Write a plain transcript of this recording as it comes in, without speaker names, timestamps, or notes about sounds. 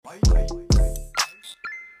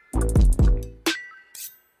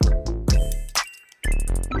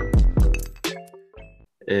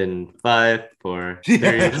In 5, 4, 3,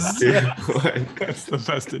 Yes, 2, yes. 1. That's the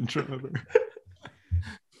best intro ever.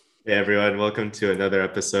 Hey everyone, welcome to another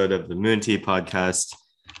episode of the Moon Tea Podcast.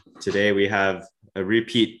 Today we have a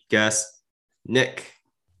repeat guest, Nick.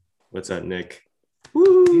 What's up, Nick?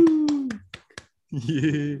 Woo!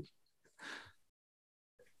 Yeah.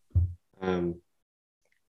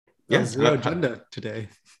 Zero agenda today.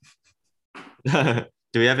 Do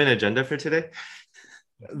we have an agenda for today?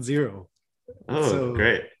 Zero. Oh, So,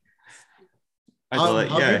 great.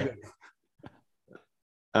 I'm good.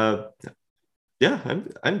 I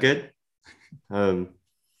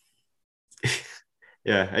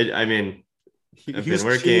mean, I've been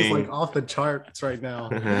working. He's like off the charts right now.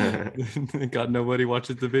 God, nobody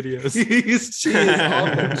watches the videos. He's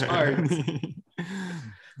off the charts.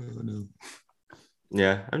 Oh, no.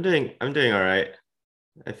 Yeah, I'm doing all right.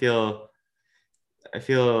 I feel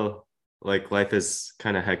like life is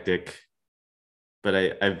kind of hectic, but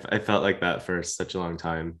I felt like that for such a long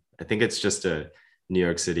time. I think it's just a New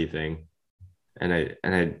York City thing, I don't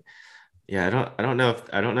know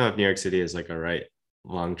if New York City is like a right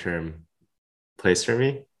long-term place for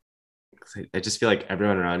me. I just feel like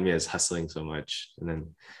everyone around me is hustling so much, and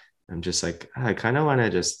then I'm just like, I kind of want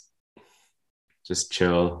to just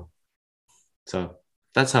chill. So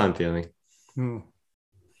that's how I'm feeling.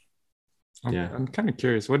 I'm kind of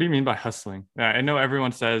curious. What do you mean by hustling? I know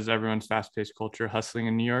everyone says everyone's fast-paced culture hustling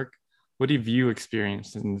in New York. What have you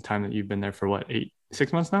experienced in the time that you've been there for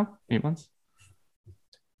 6 months now? 8 months?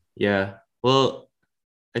 Yeah. Well,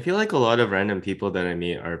 I feel like a lot of random people that I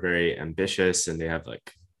meet are very ambitious and they have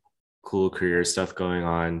like cool career stuff going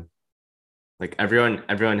on. Like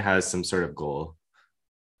everyone has some sort of goal.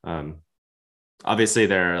 Obviously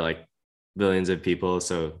there are like billions of people,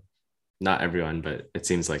 so not everyone, but it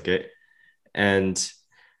seems like it. And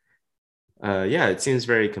it seems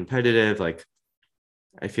very competitive. Like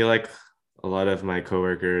I feel like a lot of my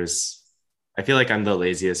coworkers, I feel like I'm the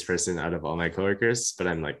laziest person out of all my coworkers, but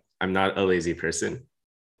I'm not a lazy person.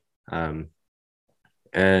 There's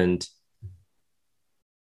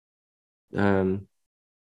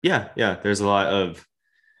a lot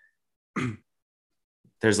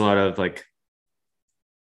of like,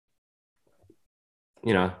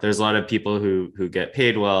 there's a lot of people who get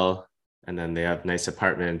paid well, and then they have nice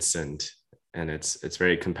apartments, and it's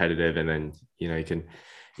very competitive, and then you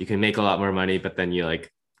can make a lot more money, but then you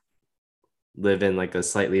like live in like a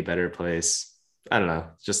slightly better place. I don't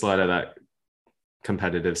know, just a lot of that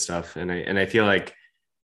competitive stuff, and I feel like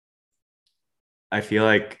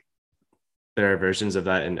there are versions of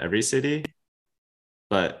that in every city,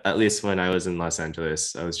 but at least when I was in Los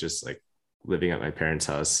Angeles, I was just like living at my parents'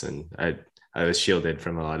 house, and I was shielded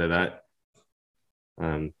from a lot of that.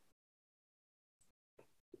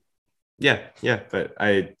 But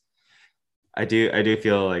I do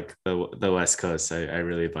feel like the West Coast I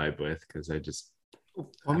really vibe with, because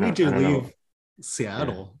What made you leave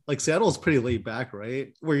Seattle? Like Seattle's pretty laid back,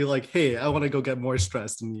 right? Where you're like, hey, I want to go get more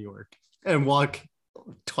stressed in New York and walk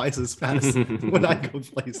twice as fast when I go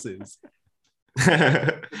places.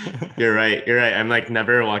 You're right. I'm like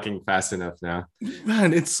never walking fast enough now.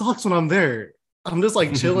 Man, it sucks when I'm there. I'm just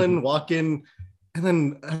like chilling, walking, and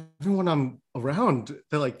then everyone I'm around,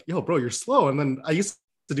 they're like, yo, bro, you're slow. And then I used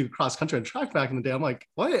to do cross country and track back in the day. I'm like,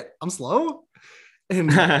 what? I'm slow?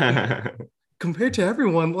 And compared to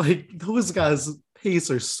everyone, like those guys'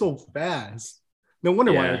 pace are so fast. No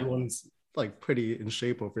wonder why everyone's like pretty in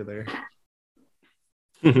shape over there.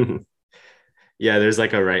 Yeah, there's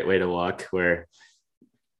like a right way to walk where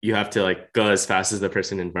you have to like go as fast as the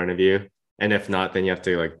person in front of you, and if not, then you have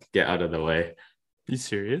to like get out of the way. Are you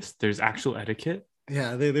serious? There's actual etiquette?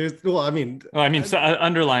 Yeah, there's underlying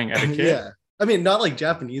etiquette. Yeah. I mean, not like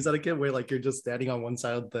Japanese etiquette where like you're just standing on one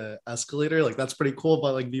side of the escalator. Like that's pretty cool,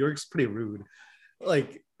 but like New York's pretty rude.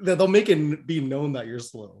 Like they'll make it be known that you're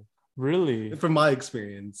slow. Really? From my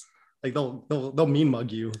experience, like they'll mean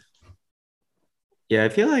mug you. Yeah, I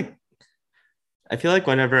feel like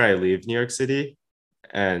whenever I leave New York City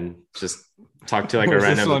and just talk to like a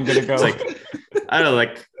random, like I don't know,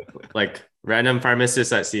 like random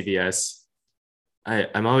pharmacist at CVS,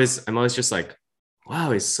 I'm always just like,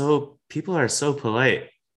 wow, people are so polite.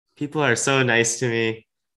 People are so nice to me.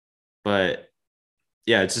 But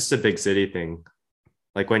yeah, it's just a big city thing.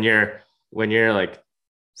 Like when you're like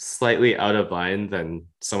slightly out of line, then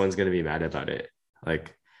someone's gonna be mad about it.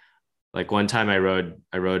 Like one time I rode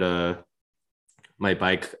my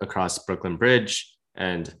bike across Brooklyn Bridge,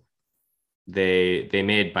 and they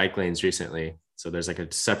made bike lanes recently. So there's like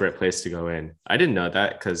a separate place to go in. I didn't know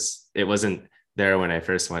that because it wasn't there when I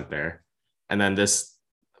first went there. And then this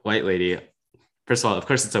white lady, first of all, of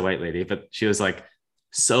course it's a white lady, but she was like,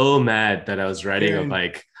 so mad that I was riding a Karen.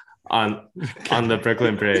 bike on the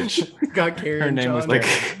Brooklyn Bridge. Got Karen. Her name was John.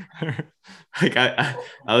 Like, like I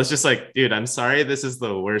was just like, dude, I'm sorry. This is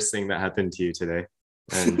the worst thing that happened to you today.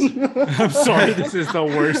 And I'm sorry, this is the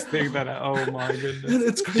worst thing that oh my goodness.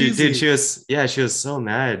 It's crazy. dude, she was so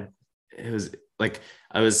mad. It was like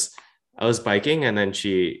I was biking, and then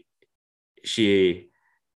she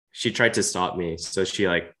tried to stop me. So she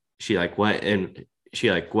went in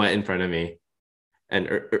front of me. And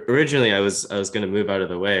originally I was going to move out of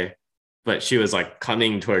the way, but she was like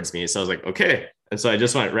coming towards me. So I was like, okay. And so I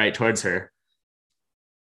just went right towards her.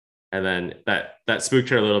 And then that spooked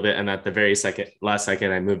her a little bit. And at the last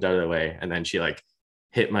second, I moved out of the way. And then she like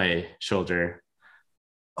hit my shoulder.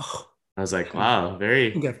 Oh, I was like, wow,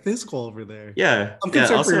 very. you get physical over there. Yeah. I'm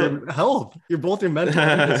concerned for your health. You're both your mental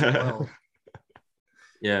and physical health.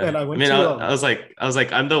 Yeah. And I was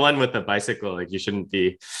like, I'm the one with the bicycle. Like you shouldn't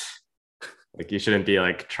be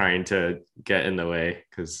like trying to get in the way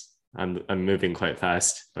because I'm moving quite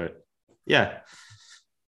fast. But yeah.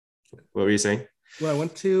 What were you saying? Well, I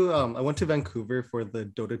went to Vancouver for the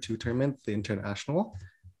Dota 2 tournament, the international.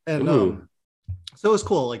 And so it was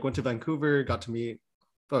cool. Like went to Vancouver, got to meet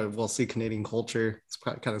see Canadian culture. It's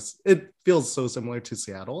kind of, it feels so similar to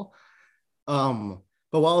Seattle.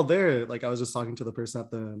 But while there, like I was just talking to the person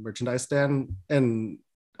at the merchandise stand, and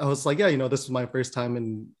I was like, yeah, this is my first time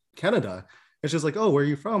in Canada. And she's like, oh, where are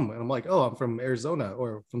you from? And I'm like, oh, I'm from Arizona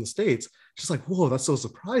or from the States. She's like, whoa, that's so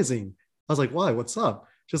surprising. I was like, why? What's up?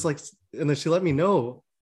 Just like, and then she let me know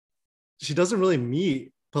she doesn't really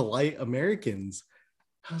meet polite Americans.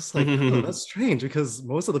 I was like, oh, that's strange because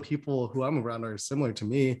most of the people who I'm around are similar to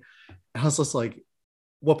me. And I was just like,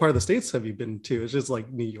 what part of the States have you been to? It's just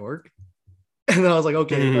like New York. And then I was like,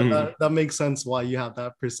 okay, that makes sense why you have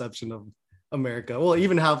that perception of America. Well,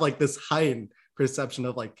 even have like this heightened perception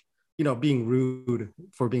of like, being rude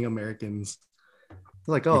for being Americans.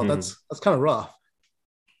 Like, oh, that's kind of rough.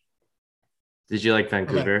 Did you like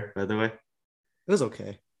Vancouver, by the way? It was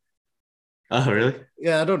okay. Oh, really?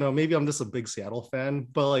 Yeah, I don't know. Maybe I'm just a big Seattle fan,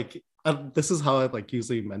 but like, this is how I like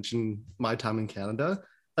usually mention my time in Canada.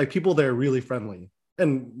 Like, people there are really friendly,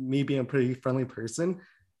 and me being a pretty friendly person,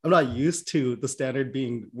 I'm not used to the standard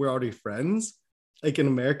being we're already friends. Like in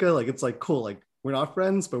America, like it's like cool, like we're not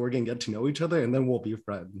friends, but we're gonna get to know each other, and then we'll be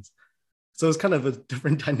friends. So it's kind of a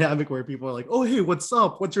different dynamic where people are like, "Oh, hey, what's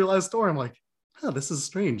up? What's your last store?" I'm like, "Oh, this is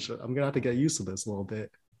strange. I'm gonna have to get used to this a little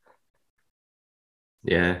bit."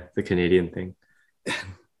 Yeah, the Canadian thing.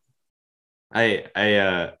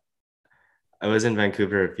 I was in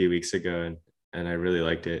Vancouver a few weeks ago, and I really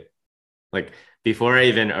liked it. Like before I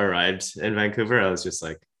even arrived in Vancouver, I was just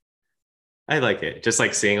like, I like it. Just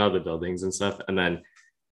like seeing all the buildings and stuff. And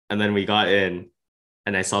then we got in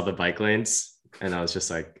and I saw the bike lanes and I was just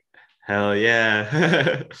like, hell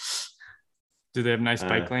yeah. Do they have nice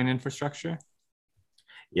bike lane infrastructure?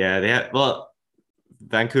 Yeah, they have, well,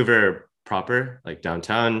 Vancouver proper, like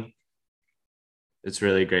downtown, it's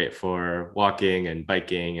really great for walking and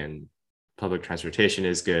biking, and public transportation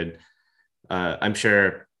is good. I'm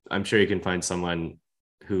sure you can find someone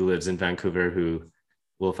who lives in Vancouver who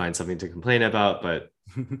will find something to complain about, but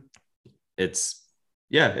it's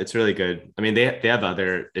really good. I mean, they have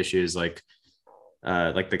other issues like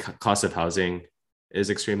the cost of housing is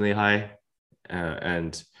extremely high,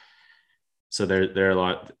 and so there are a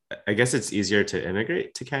lot. I guess it's easier to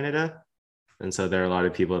immigrate to Canada, and so there are a lot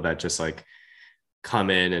of people that just like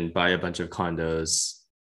come in and buy a bunch of condos,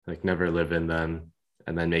 like never live in them,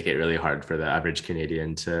 and then make it really hard for the average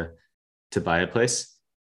Canadian to buy a place.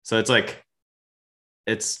 So it's like,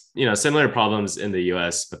 it's, similar problems in the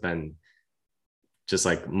US, but then just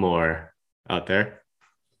like more out there.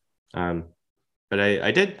 But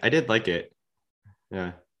I did like it.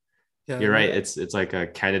 Yeah. You're right. It's like a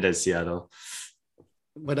Canada Seattle.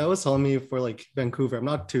 But I was telling me for like Vancouver, I'm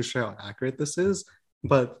not too sure how accurate this is,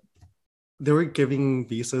 but they were giving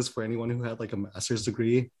visas for anyone who had like a master's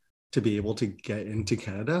degree to be able to get into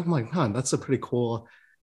Canada. I'm like, man, that's a pretty cool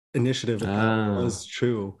initiative if that was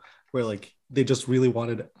true, where like they just really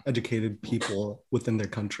wanted educated people within their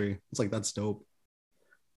country. It's like, that's dope.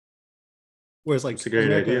 Whereas like it's a great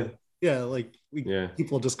America, idea. Yeah, like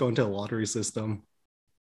people just go into a lottery system.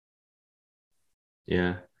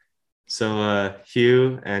 Yeah. So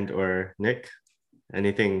Hugh and or Nick,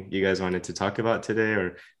 anything you guys wanted to talk about today?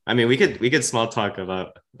 Or I mean, we could small talk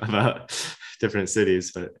about different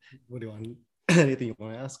cities, but what do you want? Anything you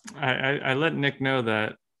want to ask? I let Nick know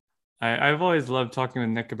that I've always loved talking with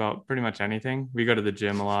Nick about pretty much anything. We go to the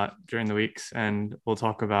gym a lot during the weeks, and we'll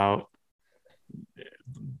talk about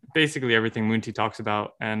basically everything Moonty talks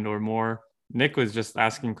about and or more. Nick was just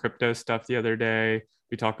asking crypto stuff the other day,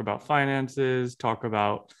 We talk about finances, talk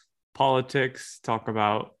about politics, talk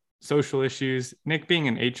about social issues. Nick, being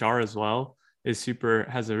in HR as well,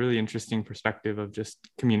 has a really interesting perspective of just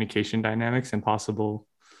communication dynamics and possible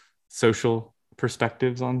social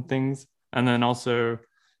perspectives on things. And then also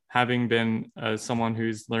having been someone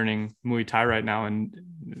who's learning Muay Thai right now, and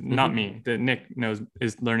not me, that Nick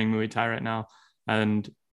is learning Muay Thai right now, and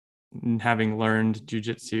having learned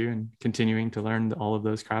jiu-jitsu and continuing to learn all of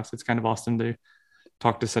those crafts, it's kind of awesome to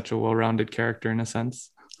talk to such a well-rounded character in a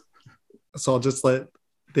sense. So I'll just let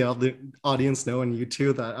the audience know, and you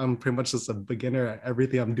too, that I'm pretty much just a beginner at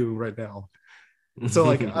everything I'm doing right now. So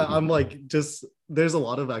like I'm like, just there's a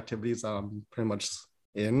lot of activities I'm pretty much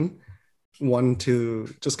in. One, to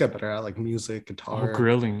just get better at like music, guitar. Oh,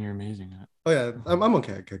 grilling, you're amazing at. Oh yeah, I'm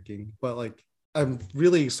okay at cooking, but like I'm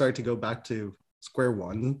really starting to go back to square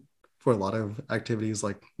one for a lot of activities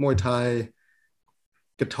like Muay Thai,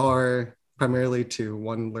 guitar, primarily to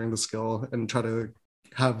one, learn the skill and try to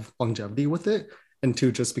have longevity with it, and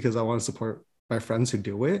two, just because I want to support my friends who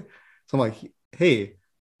do it. So I'm like, hey,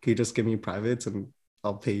 can you just give me privates and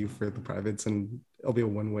I'll pay you for the privates and it'll be a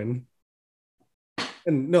win-win.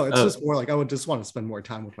 And no, it's just more like I would just want to spend more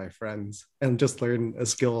time with my friends and just learn a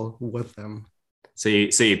skill with them. So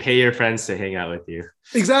you pay your friends to hang out with you.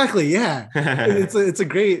 Exactly, yeah. It's a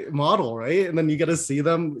great model, right? And then you get to see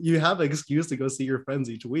them. You have an excuse to go see your friends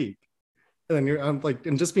each week, and then I'm like,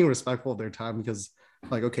 and just being respectful of their time, because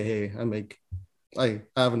like, okay, hey, I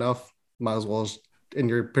have enough, might as well. And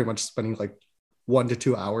you're pretty much spending like 1 to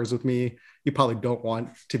 2 hours with me. You probably don't want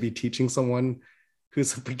to be teaching someone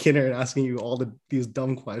who's a beginner and asking you all these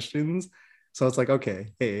dumb questions. So it's like, okay,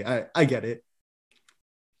 hey, I get it.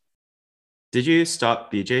 Did you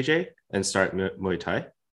stop BJJ and start Muay Thai?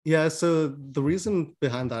 Yeah, so the reason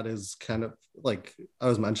behind that is kind of like I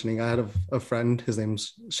was mentioning, I had a friend, his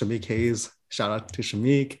name's Shamik Hayes. Shout out to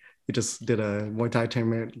Shamik. He just did a Muay Thai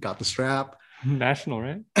tournament, got the strap. National,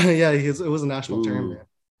 right? Yeah, it was a national tournament.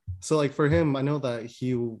 So like for him, I know that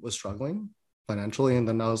he was struggling financially, and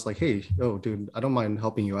then I was like, hey, dude, I don't mind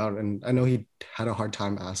helping you out. And I know he had a hard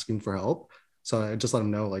time asking for help. So I just let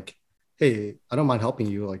him know, like, hey, I don't mind helping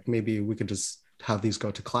you. Like, maybe we could just have these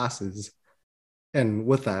go to classes. And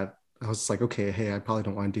with that, I was like, okay, hey, I probably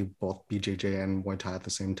don't want to do both BJJ and Muay Thai at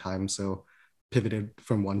the same time. So pivoted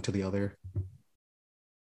from one to the other.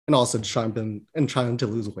 And also trying to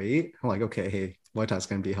lose weight. I'm like, okay, hey, Muay Thai is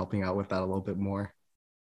going to be helping out with that a little bit more.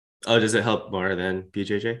 Oh, does it help more than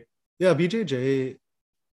BJJ? Yeah, BJJ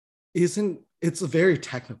it's very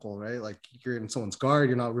technical, right? Like you're in someone's guard,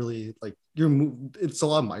 you're not really like it's a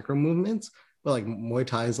lot of micro movements, but like Muay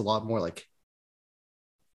Thai is a lot more like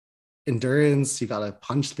endurance. You gotta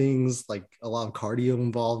punch things, like a lot of cardio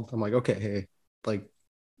involved. I'm like, okay, hey, like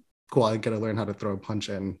cool, I gotta learn how to throw a punch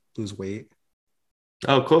and lose weight.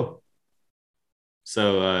 Oh, cool.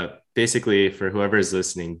 So basically, for whoever's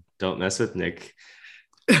listening, don't mess with Nick.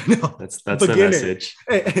 No, that's the message.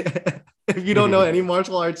 If you don't know any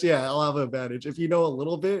martial arts, yeah, I'll have an advantage. If you know a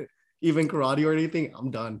little bit, even karate or anything,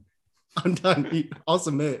 I'm done. I'll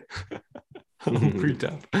submit.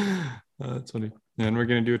 Pre-tap. That's funny. And we're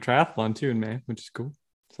gonna do a triathlon too in May, which is cool.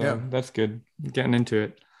 So yeah, that's good. Getting into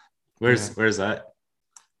it. Where's that?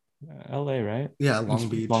 LA, right? Yeah, Long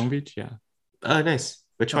Beach. Long Beach, yeah. Oh, nice.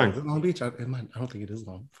 Which one? Long Beach? I don't think it is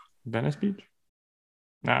Long. Venice Beach?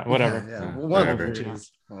 Nah, whatever. Yeah. One of the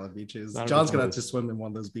beaches. John's gonna have to swim in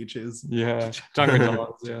one of those beaches. Yeah. John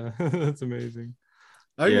yeah. That's amazing.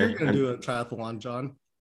 Are you gonna do a triathlon, John?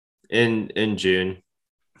 In June.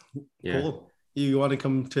 Yeah. Cool. You want to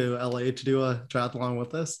come to LA to do a triathlon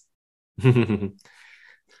with us? Come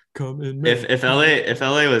in. If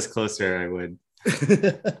LA was closer, I would.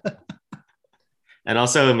 And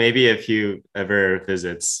also maybe if you ever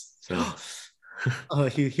visits. So oh,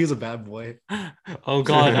 he's a bad boy. Oh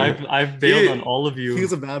God, I've bailed on all of you.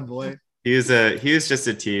 He's a bad boy. He was just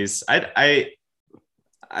a tease. I'm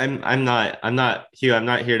not Hugh. I'm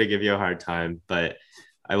not here to give you a hard time, but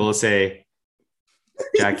I will say,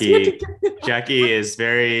 Jackie is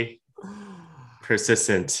very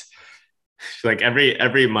persistent. Like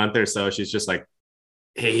every month or so, she's just like,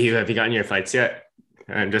 "Hey, Hugh, have you gotten your fights yet?"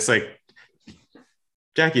 And I'm just like,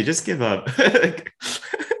 Jackie, just give up.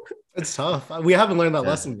 It's tough. We haven't learned that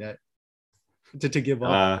lesson yet. To give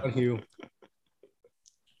up on Hugh.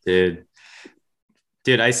 Dude,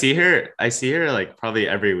 I see her like probably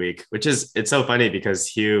every week, which is, it's so funny because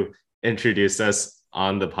Hugh introduced us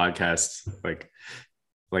on the podcast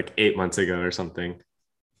like 8 months ago or something.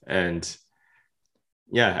 And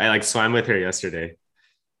yeah, I like swam with her yesterday.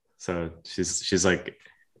 So she's like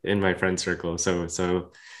in my friend circle.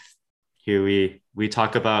 So Hugh, we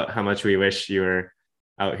talk about how much we wish you were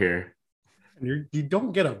out here. You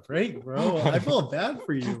don't get a break, bro. I feel bad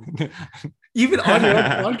for you. Even on your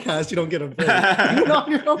own podcast, you don't get a break. Even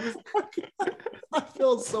on your own podcast, I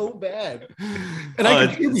feel so bad. And I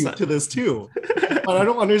contribute to this too. But I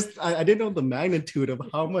don't understand. I didn't know the magnitude of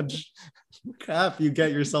how much crap you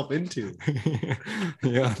get yourself into.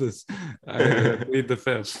 Yeah, I plead the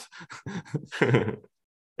fifth.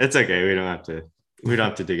 It's okay. We don't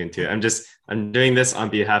have to dig into it. I'm doing this on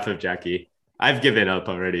behalf of Jackie. I've given up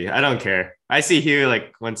already. I don't care. I see Hugh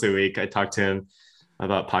like once a week. I talk to him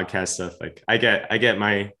about podcast stuff. Like I get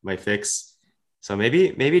my fix. So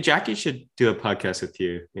maybe Jackie should do a podcast with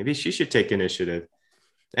you. Maybe she should take initiative.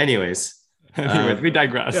 Anyways, we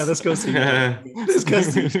digress. Yeah, let's go see. Let's go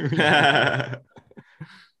see.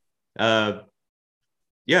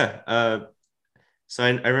 So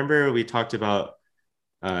I remember we talked about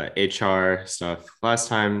HR stuff last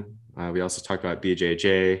time. We also talked about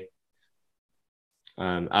BJJ.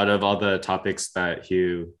 Out of all the topics that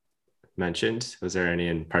Hugh mentioned, was there any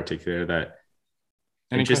in particular that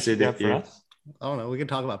interested you? I don't know. We can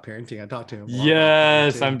talk about parenting. I talked to him.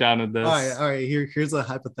 Yes, I'm down with this. All right. Here's a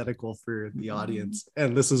hypothetical for the audience,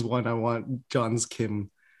 and this is one I want John's Kim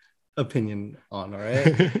opinion on. All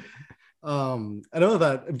right. I know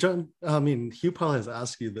that John. I mean, Hugh probably has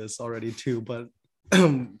asked you this already too, but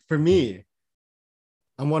for me,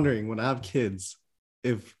 I'm wondering when I have kids,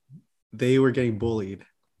 if they were getting bullied,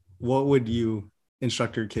 what would you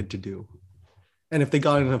instruct your kid to do? And if they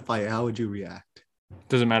got in a fight, how would you react?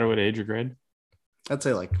 Does it matter what age or grade? I'd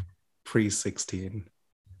say like pre-16.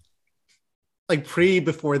 Like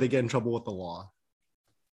before they get in trouble with the law.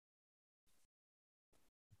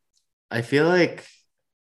 I feel like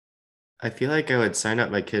I would sign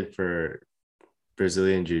up my kid for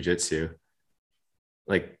Brazilian Jiu-Jitsu.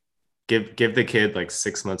 Like give the kid like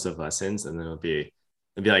 6 months of lessons, and then it'll be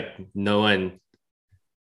like no one,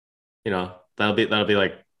 that'll be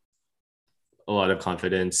like a lot of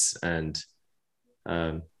confidence and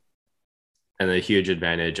a huge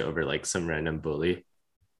advantage over like some random bully.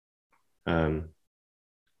 And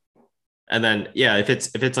then if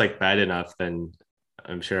it's like bad enough, then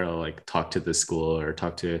I'm sure I'll like talk to the school or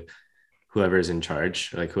talk to whoever's in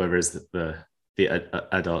charge, like whoever's the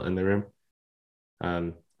adult in the room.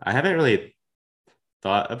 I haven't really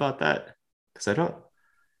thought about that because I don't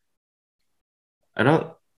I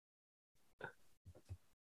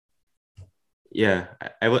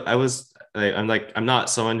was like, I'm not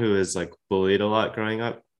someone who is like bullied a lot growing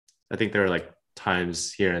up. I think there are like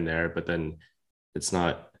times here and there, but then it's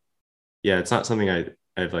not something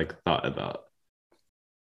I've like thought about.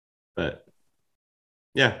 But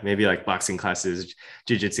yeah, maybe like boxing classes,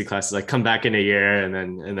 jiu-jitsu classes, like come back in a year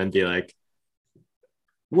and then be like,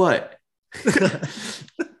 what?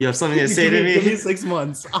 You have something to say to me? Give me 6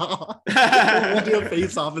 months. We'll do a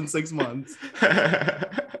face-off in 6 months.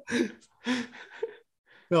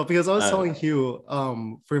 No, because I was telling Hugh,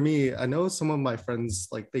 for me, I know some of my friends,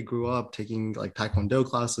 like they grew up taking like Taekwondo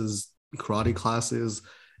classes, karate classes,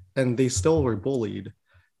 and they still were bullied.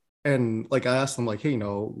 And like I asked them, like, hey,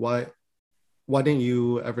 why didn't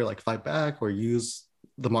you ever like fight back or use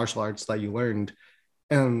the martial arts that you learned?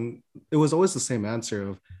 And it was always the same answer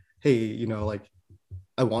of, hey, like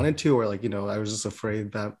I wanted to, or like, I was just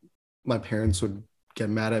afraid that my parents would get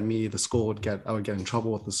mad at me, I would get in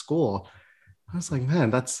trouble with the school. I was like,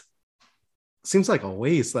 man, seems like a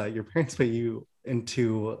waste that your parents put you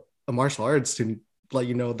into a martial arts to let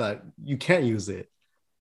you know that you can't use it,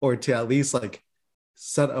 or to at least like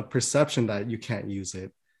set a perception that you can't use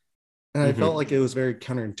it. And I felt like it was very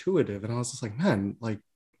counterintuitive. And I was just like, man, like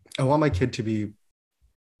I want my kid to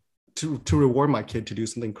reward my kid to do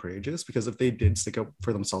something courageous, because if they did stick up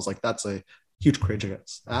for themselves, like that's a huge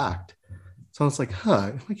courageous act. So I was like,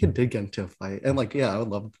 if my kid did get into a fight, and like, yeah, I would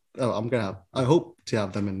love, I hope to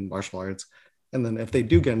have them in martial arts. And then if they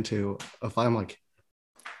do get into a fight, I'm like,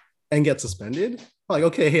 and get suspended, I'm like,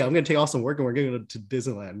 okay, hey, I'm going to take off some work and we're going to go to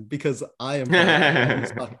Disneyland, because I am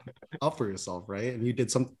up for yourself, right? And you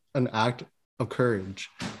did an act of courage.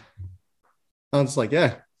 I was like,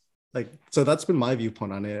 yeah, like, so that's been my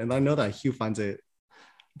viewpoint on it. And I know that Hugh finds it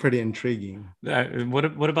pretty intriguing.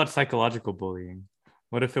 What about psychological bullying?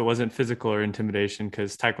 What if it wasn't physical or intimidation?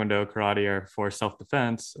 Because Taekwondo, karate are for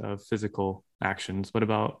self-defense of physical actions. What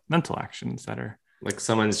about mental actions that are like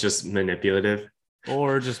someone's just manipulative?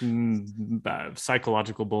 Or just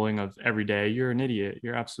psychological bullying of every day. You're an idiot.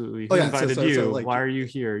 You're absolutely. Who invited you? So like, why are you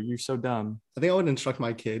here? You're so dumb. I think I would instruct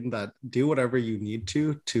my kid that do whatever you need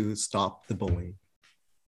to stop the bullying.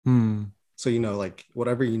 So, like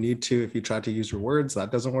whatever you need to, if you try to use your words,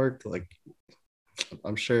 that doesn't work. Like,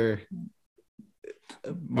 I'm sure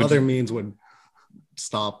other means would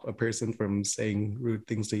stop a person from saying rude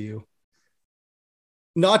things to you.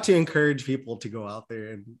 Not to encourage people to go out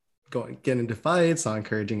there and get into fights, not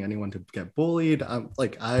encouraging anyone to get bullied. I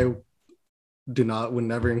would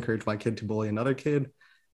never encourage my kid to bully another kid,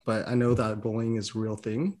 but I know that bullying is a real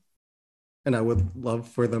thing. And I would love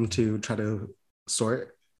for them to try to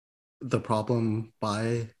sort the problem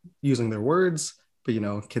by using their words, but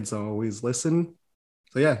kids don't always listen.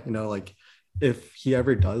 So yeah, like if he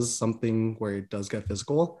ever does something where it does get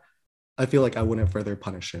physical, I feel like I wouldn't further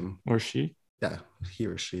punish him. Or she? Yeah, he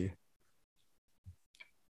or she.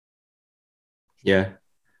 Yeah.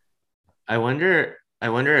 I wonder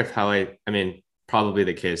if I mean, probably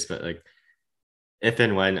the case, but like if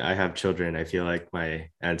and when I have children, I feel like my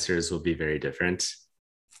answers will be very different.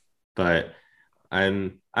 But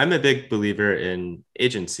I'm a big believer in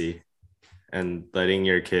agency and letting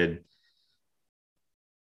your kid,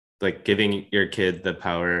 like giving your kid the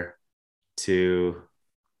power to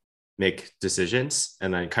make decisions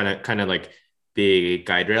and then kind of like be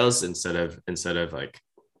guide rails instead of like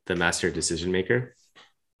the master decision maker.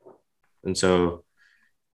 And so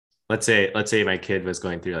let's say my kid was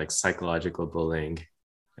going through like psychological bullying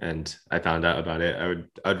and I found out about it, I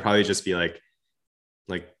would probably just be like,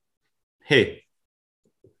 hey,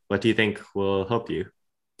 what do you think will help you?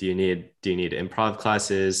 Do you need improv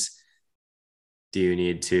classes? Do you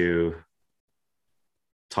need to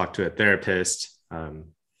talk to a therapist?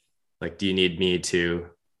 Like, do you need me to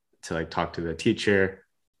like talk to the teacher?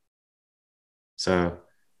 So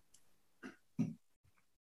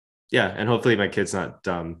yeah, and hopefully my kid's not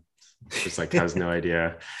dumb, just like has no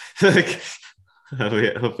idea. Like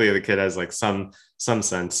hopefully the kid has like some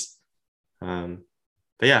sense. But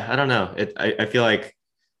yeah, I don't know. I feel like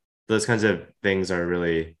those kinds of things are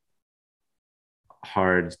really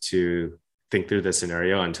hard to think through the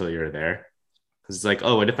scenario until you're there. Because it's like,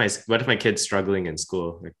 oh, what if my kid's struggling in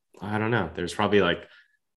school? Like, I don't know. There's probably like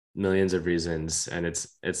millions of reasons, and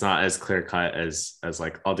it's not as clear cut as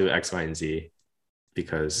like I'll do X, Y, and Z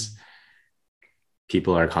because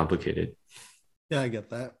people are complicated. Yeah, I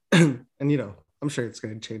get that. And I'm sure it's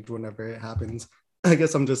going to change whenever it happens. I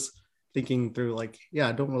guess I'm just thinking through like, yeah,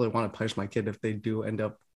 I don't really want to punish my kid if they do end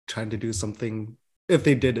up trying to do something, if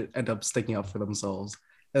they did end up sticking up for themselves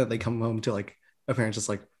and they come home to like a parent just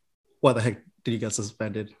like, why the heck did you get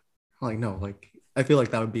suspended? I'm like, no, like I feel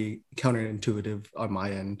like that would be counterintuitive on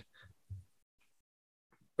my end.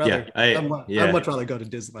 I'd much rather go to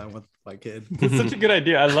Disneyland with my kid. It's such a good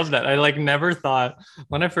idea. I love that. I like never thought,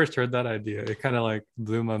 when I first heard that idea, it kind of like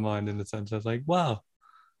blew my mind in a sense. I was like, wow,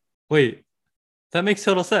 wait, that makes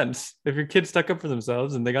total sense. If your kid stuck up for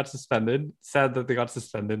themselves and they got suspended, sad that they got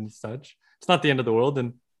suspended and such, it's not the end of the world,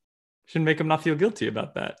 and shouldn't make them not feel guilty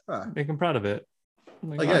about that. Make them proud of it.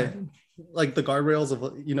 Like, yeah, like the guardrails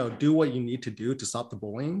of, do what you need to do to stop the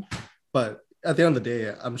bullying. But at the end of the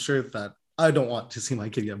day, I'm sure that I don't want to see my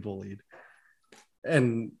kid get bullied.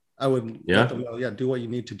 And I would let them know, do what you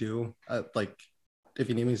need to do. Like, if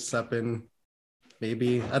you need me to step in,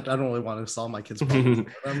 maybe. I don't really want to solve my kids' problems.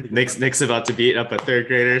 Nick's about to beat up a third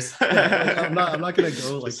graders. I'm not gonna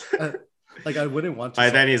go like I wouldn't want to. By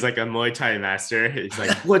then he's like a Muay Thai master. He's like,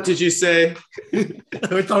 what did you say?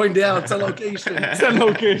 We're throwing down. It's a location.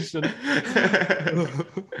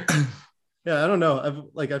 Yeah, I don't know.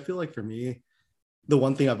 I feel like for me, the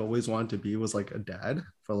one thing I've always wanted to be was like a dad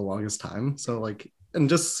for the longest time. So like, and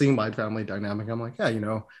just seeing my family dynamic, I'm like, yeah,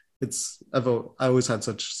 I always had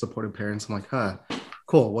such supportive parents. I'm like,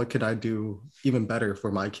 cool. What could I do even better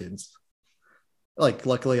for my kids? Like,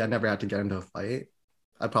 luckily I never had to get into a fight.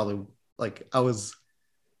 I probably I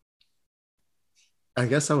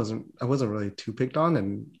guess I wasn't really too picked on.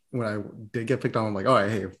 And when I did get picked on, I'm like, oh,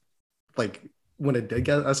 hey, like when it did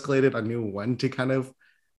get escalated, I knew when to kind of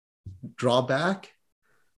draw back.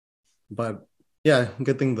 But yeah,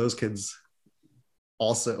 good thing those kids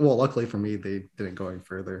also, well, luckily for me, they didn't go any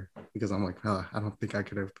further because I'm like, I don't think I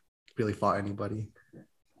could have really fought anybody.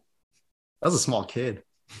 I was a small kid.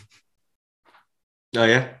 Oh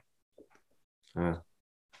yeah.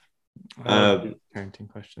 Parenting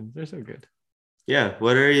questions, they're so good. Yeah,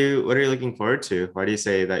 what are you looking forward to? Why do you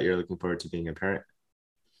say that you're looking forward to being a parent?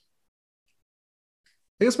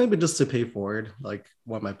 I guess maybe just to pay forward like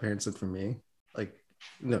what my parents did for me, like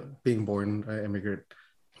being born an immigrant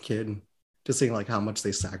kid, just seeing like how much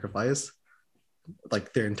they sacrificed,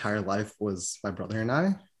 like their entire life was my brother and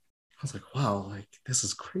I was like, wow, like this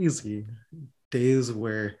is crazy. Days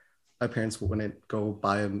where my parents wouldn't go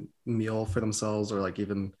buy a meal for themselves or like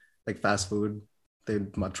even like fast food.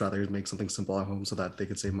 They'd much rather make something simple at home so that they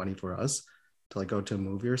could save money for us to like go to a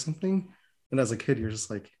movie or something. And as a kid, you're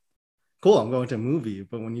just like, cool, I'm going to a movie.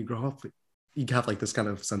 But when you grow up, you have like this kind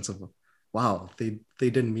of sense of, wow, they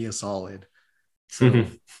did me a solid. So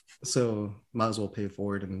so might as well pay it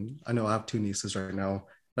forward. And I know I have 2 nieces right now.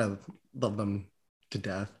 I love them to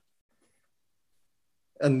death.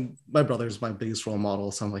 And my brother's my biggest role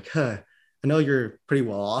model. So I'm like, huh, I know you're pretty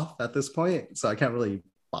well off at this point. So I can't really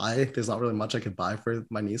buy. There's not really much I could buy for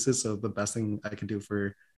my nieces. So the best thing I could do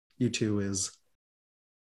for you two is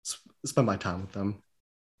spend my time with them.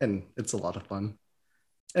 And it's a lot of fun.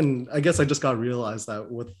 And I guess I just got to realize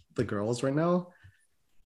that with the girls right now,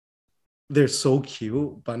 they're so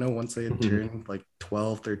cute, but I know once they turn like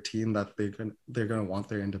 12, 13, that they're gonna want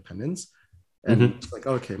their independence. And it's like,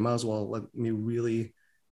 okay, might as well let me really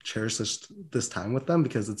cherish this time with them,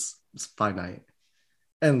 because it's finite.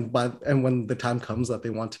 And when the time comes that they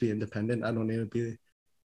want to be independent, I don't need to be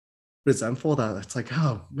resentful that it's like,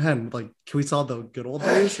 oh man, like, can we saw the good old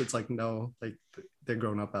days? It's like, no, like they're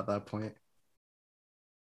grown up at that point.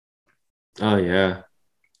 Oh yeah.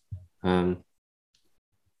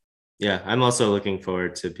 Yeah, I'm also looking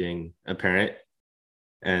forward to being a parent.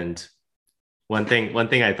 And one thing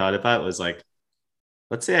I thought about was like,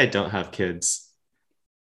 let's say I don't have kids.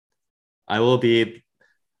 I will be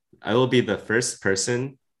the first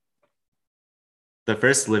person, the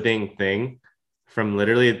first living thing from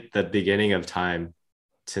literally the beginning of time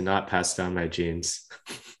to not pass down my genes.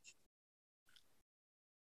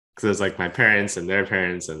 Because it was like my parents and their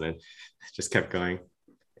parents, and then it just kept going.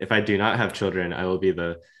 If I do not have children, I will be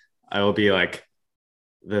like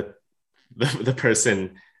the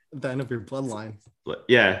person, the end of your bloodline.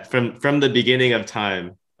 Yeah, from the beginning of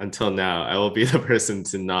time until now, I will be the person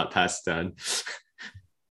to not pass down.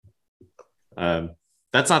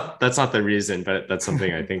 That's not the reason, but that's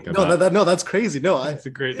something I think about. No, that's crazy. No, it's a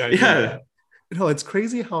great idea. Yeah. No, it's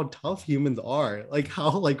crazy how tough humans are. Like how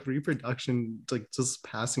like reproduction, like just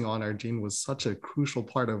passing on our gene was such a crucial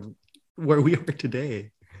part of where we are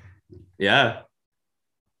today. Yeah.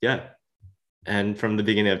 And from the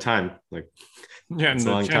beginning of time, like, yeah, and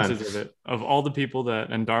the chances of it, of all the people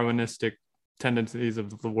and Darwinistic tendencies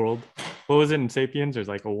of the world, what was it in Sapiens? There's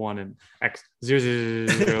like a 1 in X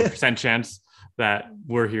 0.000% chance that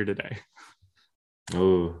we're here today.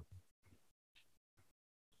 Oh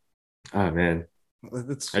man,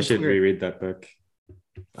 I should reread that book.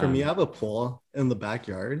 For me, I have a pool in the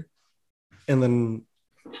backyard, and then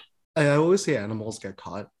I always see animals get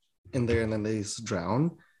caught in there and then they just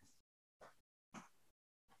drown.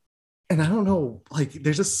 And I don't know, like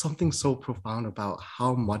there's just something so profound about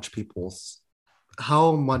how much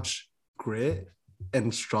grit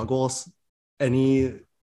and struggles any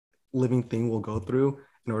living thing will go through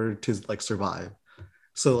in order to like survive.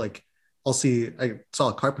 So like I saw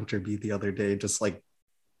a carpenter bee the other day just like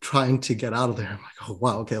trying to get out of there. I'm like, oh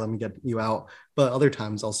wow, okay, let me get you out. But other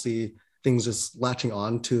times I'll see things just latching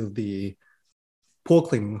on to the pool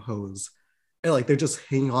cleaning hose, and like they're just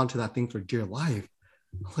hanging on to that thing for dear life.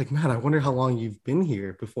 I'm like, man, I wonder how long you've been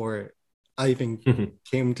here before I even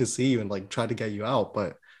came to see you and like try to get you out.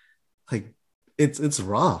 But like it's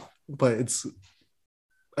rough, but it's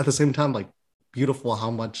at the same time like beautiful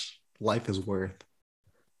how much life is worth.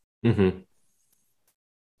 I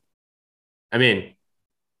mean,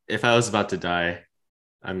 if I was about to die,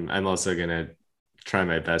 I'm also gonna try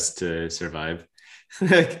my best to survive.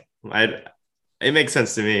 It makes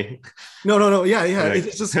sense to me. No. Yeah. Like,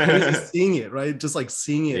 it's just crazy seeing it, right? Just like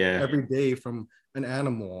seeing it every day from an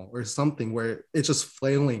animal or something where it's just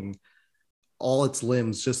flailing all its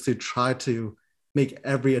limbs just to try to make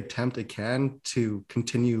every attempt it can to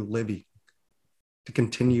continue living, to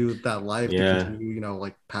continue that life, to continue,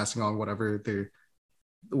 like passing on to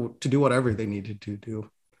do whatever they needed to do.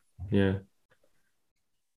 Yeah.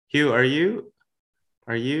 Hugh, are you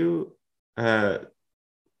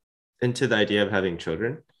into the idea of having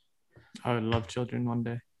children? I would love children one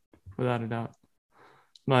day, without a doubt.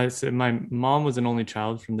 My mom was an only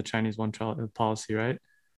child from the Chinese one child policy, right?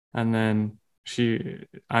 And then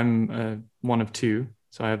I'm one of 2,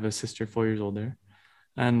 so I have a sister 4 years older,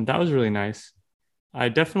 and that was really nice. I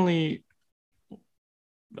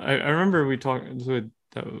remember we talked with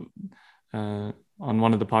on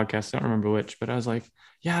one of the podcasts, I don't remember which, but I was like,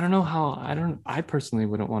 yeah, I don't know how, I personally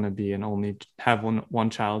wouldn't want to be have one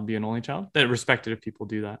child be an only child. That respected if people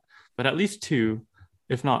do that, but at least 2,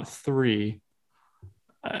 if not 3,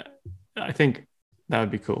 I think that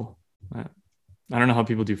would be cool. I don't know how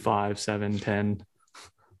people do 5, 7, 10.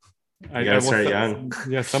 You gotta start young.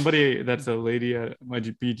 Yeah, somebody that's a lady at my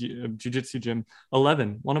jiu-jitsu gym,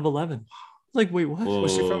 11, one of 11. Like, wait, what?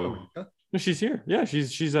 Was she from America? No, she's here. Yeah,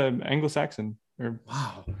 she's an Anglo-Saxon.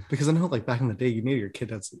 Wow, because I know like back in the day, you needed your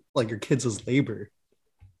kids as labor.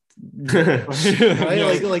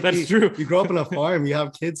 Right? Like that's you, true. You grow up in a farm, you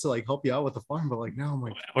have kids to like help you out with the farm, but like now I'm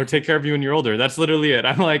like, or take care of you when you're older. That's literally it.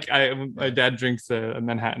 I'm like, my dad drinks a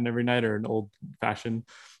Manhattan every night, or an old fashioned,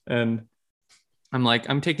 and I'm like,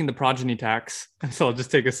 I'm taking the progeny tax, so I'll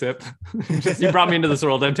just take a sip. You brought me into this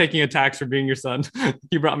world. I'm taking a tax for being your son.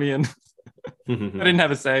 You brought me in. I didn't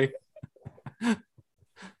have a say.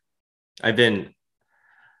 I've been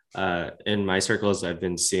in my circles, I've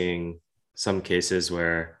been seeing some cases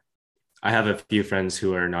where I have a few friends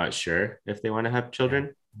who are not sure if they want to have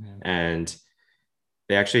children, and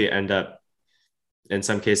they actually end up, in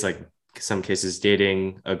some cases,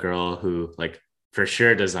 dating a girl who like for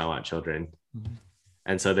sure does not want children. Mm-hmm.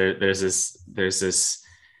 And so there's this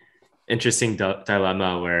interesting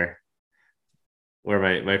dilemma where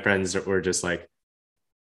my friends were just like,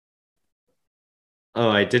 oh,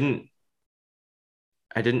 I didn't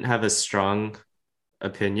have a strong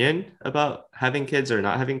opinion about having kids or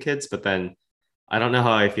not having kids, but then I don't know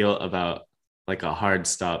how I feel about like a hard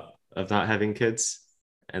stop of not having kids.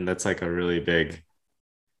 And that's like a really big,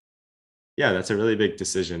 that's a really big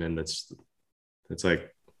decision. And that's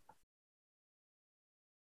like,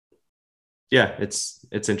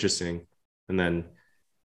 it's interesting. And then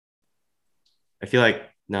I feel like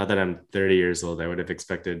now that I'm 30 years old, I would have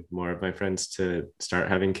expected more of my friends to start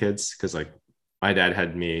having kids, because like my dad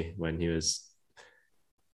had me when he was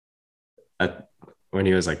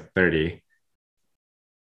like 30.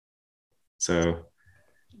 So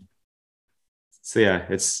yeah,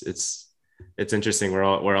 it's interesting. We're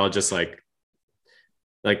all just like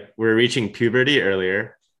we're reaching puberty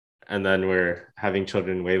earlier, and then we're having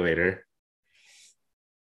children way later.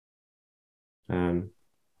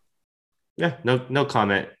 No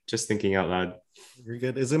comment, just thinking out loud. You're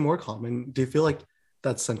good. Is it more common? Do you feel like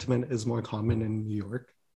that sentiment is more common in New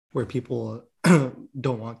York, where people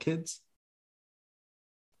don't want kids?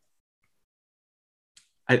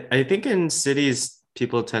 I think in cities,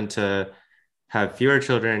 people tend to have fewer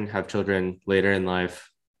children, have children later in life.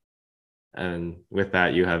 And with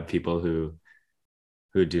that, you have people who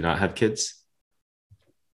do not have kids.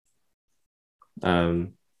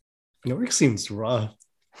 New York seems rough.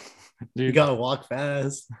 Dude. You gotta walk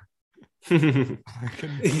fast. you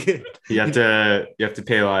have to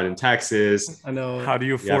pay a lot in taxes. I know. How do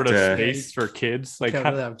you afford a space for kids? Like, can't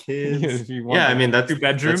really have kids. I mean, that's 2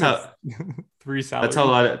 bedrooms. That's how, 3 salaries.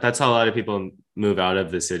 That's how a lot of people move out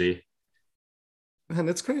of the city. And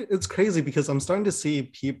it's crazy because I'm starting to see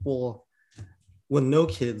people with no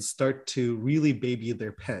kids start to really baby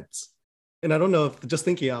their pets. And I don't know if, just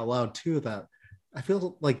thinking out loud too, that I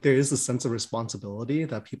feel like there is a sense of responsibility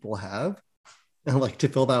that people have, and like to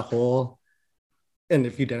fill that hole. And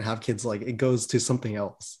if you didn't have kids, like it goes to something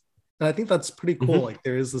else. And I think that's pretty cool. Mm-hmm. Like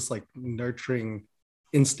there is this like nurturing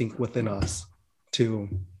instinct within us to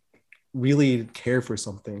really care for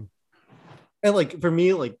something. And like for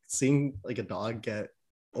me, like seeing like a dog get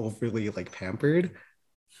overly like pampered,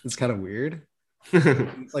 it's kind of weird.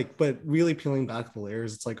 Like, but really peeling back the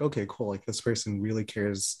layers, it's like, okay, cool, like this person really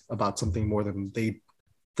cares about something more than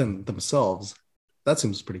themselves. That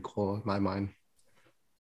seems pretty cool in my mind.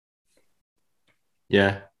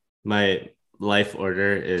 Yeah, my life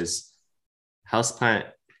order is houseplant,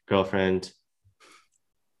 girlfriend,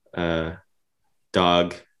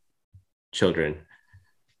 dog, children.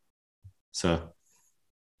 So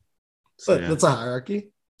that's a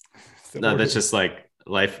hierarchy. No, that's just like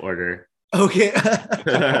life order. Okay.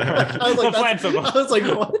 I was like, what? I was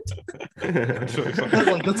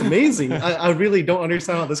like, that's amazing. I really don't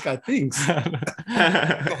understand how this guy thinks.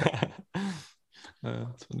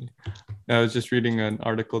 That's funny. I was just reading an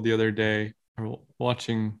article the other day, or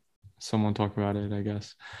watching someone talk about it, I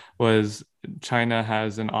guess, was China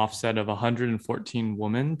has an offset of 114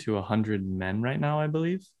 women to 100 men right now, I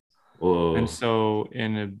believe. Whoa. And so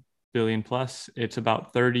in a billion plus, it's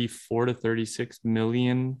about 34 to 36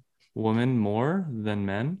 million women more than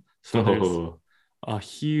men. So there's a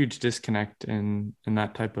huge disconnect in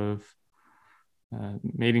that type of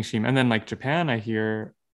mating scheme. And then like Japan, I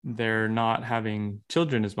hear they're not having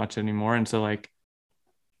children as much anymore. And so like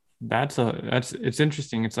it's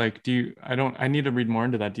interesting. It's like, I need to read more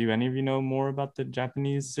into that. Do any of you know more about the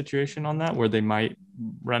Japanese situation on that, where they might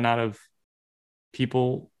run out of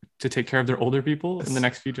people to take care of their older people in the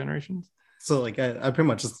next few generations? So like I pretty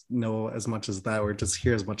much just know as much as that, or just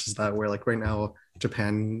hear as much as that, where like right now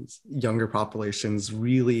Japan's younger populations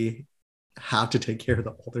really have to take care of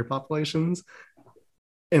the older populations,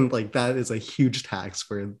 and like that is a huge tax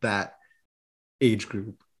for that age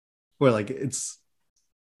group, where like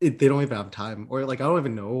they don't even have time, or like I don't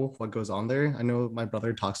even know what goes on there. I know my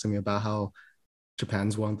brother talks to me about how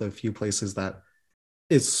Japan's one of the few places that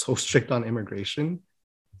is so strict on immigration.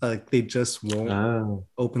 Like they just won't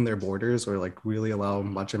open their borders or like really allow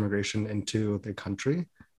much immigration into their country.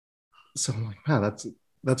 So I'm like, man,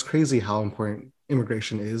 that's crazy how important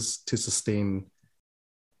immigration is to sustain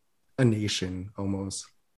a nation almost.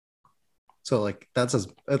 So like that's as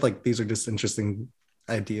like these are just interesting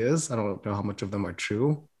ideas. I don't know how much of them are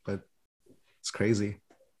true, but it's crazy.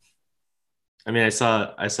 I mean, I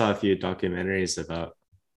saw a few documentaries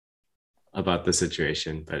about the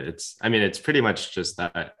situation, but it's pretty much just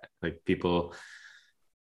that like young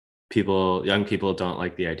people don't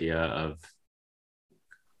like the idea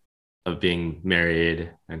of being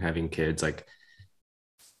married and having kids. Like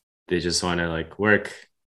they just want to like work,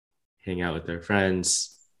 hang out with their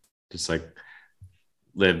friends, just like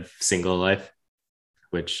live single life,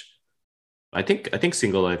 which I think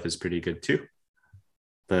single life is pretty good too.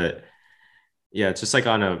 But yeah, it's just like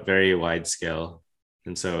on a very wide scale.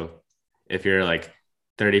 And so if you're like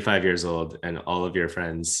 35 years old and all of your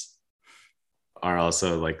friends are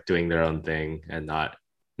also like doing their own thing and not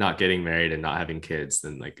getting married and not having kids,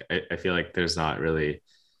 then like I feel like there's not really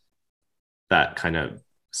that kind of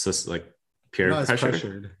like peer pressure.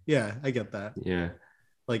 Pressured. Yeah, I get that. Yeah.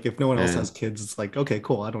 Like if no one else has kids, it's like, okay,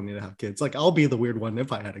 cool, I don't need to have kids. Like I'll be the weird one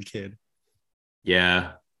if I had a kid.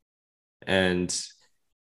 Yeah. And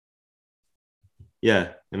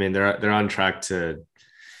yeah, I mean they're on track to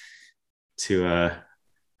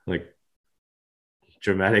like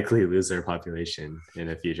dramatically lose their population in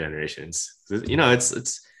a few generations. You know,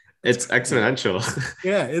 it's exponential.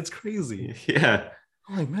 Yeah, it's crazy. Yeah.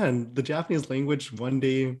 I'm like, man, the Japanese language one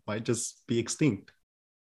day might just be extinct.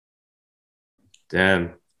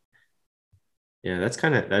 Damn. Yeah,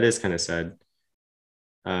 that is kind of sad.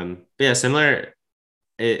 But yeah, similar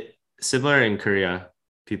in Korea.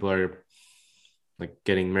 People are like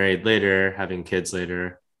getting married later, having kids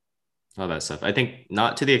later, all that stuff. I think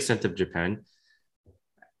not to the extent of Japan.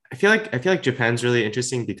 I feel like Japan's really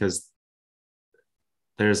interesting because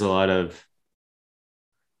there's a lot of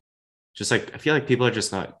just like I feel like people are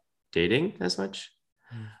just not dating as much.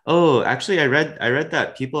 Oh, actually I read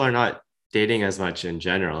that people are not dating as much in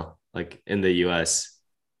general. Like in the US,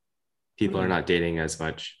 people are not dating as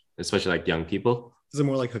much, especially like young people. Is it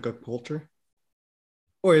more like hookup culture?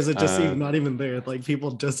 Or is it just not even there? Like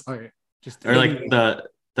people just aren't just or like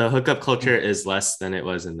the hookup culture is less than it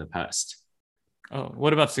was in the past. Oh,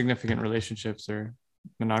 what about significant relationships or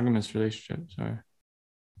monogamous relationships? Or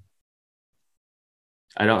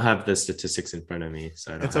I don't have the statistics in front of me,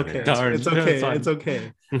 so I don't it's okay. It's okay. It's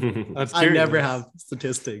okay. I never have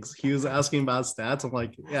statistics. He was asking about stats. I'm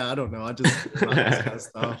like, yeah, I don't know. I just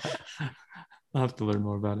stuff. I'll have to learn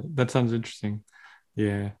more about it. That sounds interesting.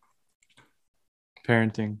 Yeah.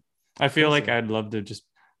 Parenting. I feel like I'd love to just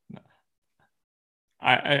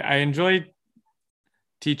I enjoy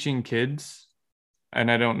teaching kids,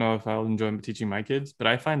 and I don't know if I'll enjoy teaching my kids, but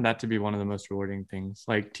I find that to be one of the most rewarding things.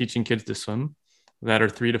 Like teaching kids to swim that are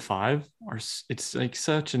 3 to 5 it's like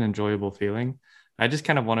such an enjoyable feeling. I just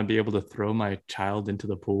kind of want to be able to throw my child into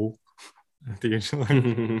the pool at the age of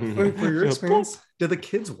like, for your experience, do the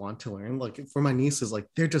kids want to learn? Like for my nieces, like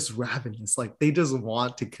they're just ravenous. Like they just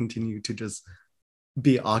want to continue to just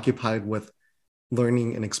be occupied with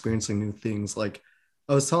learning and experiencing new things. Like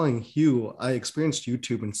I was telling Hugh, I experienced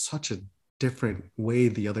YouTube in such a different way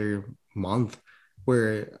the other month,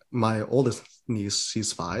 where my oldest niece,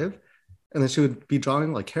 she's 5, and then she would be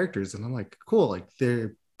drawing like characters, and I'm like, cool, like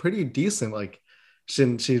they're pretty decent. Like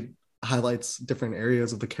she highlights different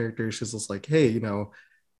areas of the character. She's just like, hey, you know,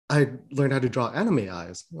 I learned how to draw anime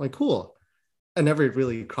eyes. I'm like, cool. I never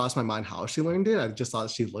really crossed my mind how she learned it. I just thought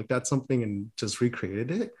she looked at something and just recreated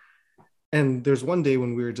it. And there's one day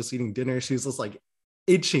when we were just eating dinner, she was just like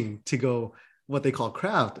itching to go what they call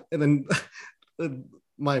craft. And then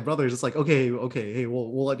my brother's just like, okay, hey,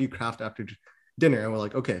 we'll let you craft after dinner. And we're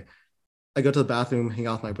like, okay. I go to the bathroom, hang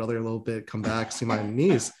out with my brother a little bit, come back, see my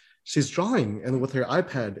niece. She's drawing and with her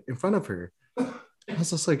iPad in front of her. I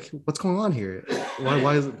was just like, what's going on here? Why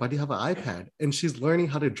do you have an iPad? And she's learning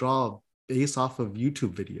how to draw based off of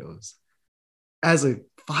YouTube videos as a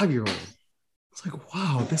 5-year-old. It's like,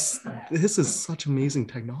 wow, this is such amazing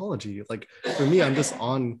technology. Like for me, I'm just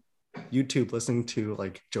on YouTube listening to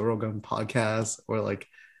like Joe Rogan podcasts or like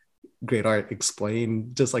Great Art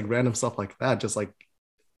Explained, just like random stuff like that, just like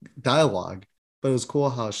dialogue. But it was cool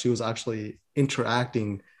how she was actually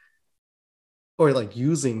interacting or like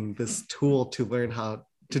using this tool to learn how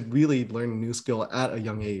to really learn a new skill at a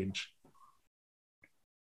young age.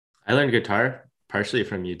 I learned guitar partially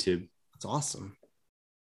from YouTube. It's awesome.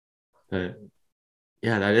 But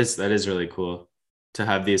yeah, that is really cool to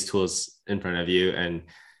have these tools in front of you, and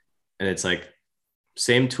it's like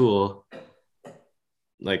same tool,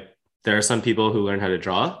 like there are some people who learn how to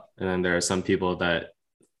draw, and then there are some people that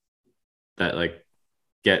like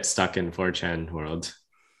get stuck in 4chan world.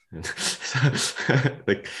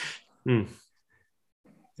 Like,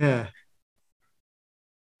 Yeah.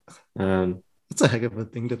 It's a heck of a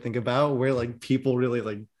thing to think about, where like people really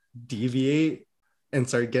like deviate and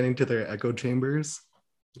start getting to their echo chambers.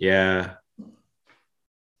 Yeah.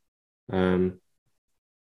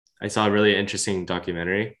 I saw a really interesting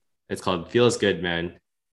documentary. It's called Feels Good, Man.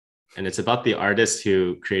 And it's about the artist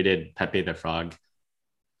who created Pepe the Frog.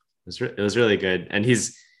 It was really good. And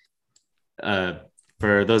he's,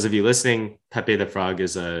 for those of you listening, Pepe the Frog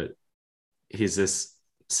he's this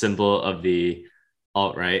symbol of the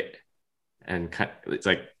alt-right, and it's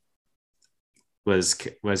like was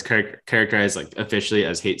characterized like officially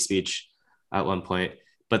as hate speech at one point.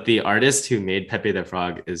 But the artist who made Pepe the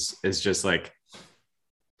Frog is just like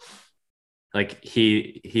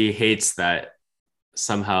he hates that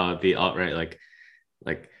somehow the alt-right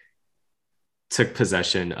like took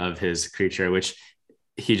possession of his creature, which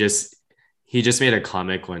he just made a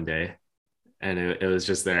comic one day, and it was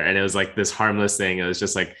just there, and it was like this harmless thing. It was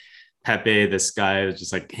just like Pepe, this guy, was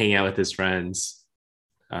just like hanging out with his friends.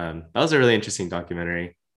 That was a really interesting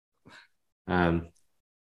documentary.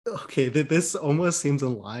 Okay, this almost seems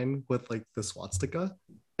in line with like the swastika,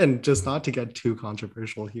 and just not to get too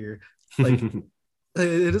controversial here, like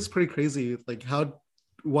it is pretty crazy. Like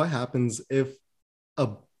what happens if a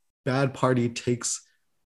bad party takes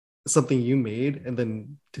something you made and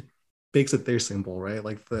then makes it their symbol, right?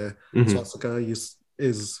 Like the swastika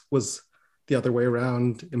was the other way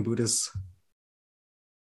around in Buddhist,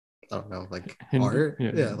 I don't know, like art.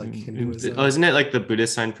 Yeah, like Hinduism. Oh, isn't it like the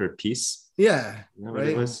Buddhist sign for peace? Yeah, right.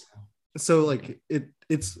 It was? So like it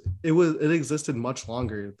existed much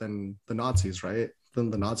longer than the Nazis, right? Then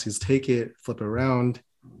the Nazis take it, flip it around,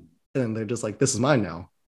 and then they're just like, this is mine now.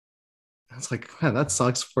 And it's like, man, that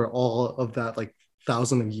sucks for all of that like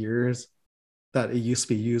thousands of years that it used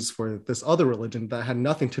to be used for this other religion that had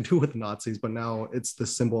nothing to do with the Nazis, but now it's the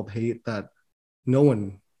symbol of hate that no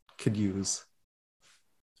one could use.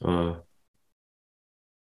 Yeah,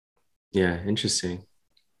 interesting.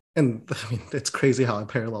 And I mean, it's crazy how it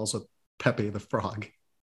parallels with Pepe the Frog.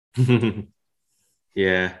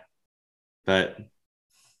 Yeah, but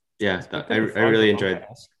yeah, I really enjoyed.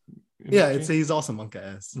 Yeah, he's also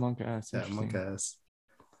Monka-esque. Monka-esque. Yeah, Monka-esque.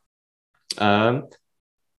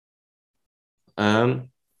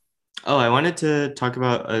 Oh, I wanted to talk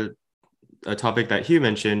about a topic that Hugh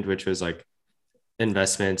mentioned, which was like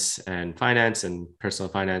investments and finance and personal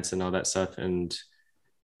finance and all that stuff. And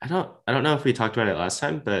I don't know if we talked about it last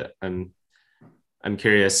time, but I'm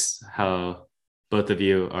curious how both of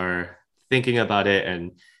you are thinking about it,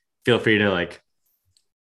 and feel free to like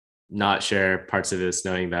not share parts of this,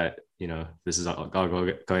 knowing that, you know, this is all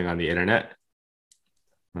going on the internet.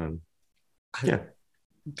 Yeah.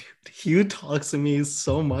 Hugh talks to me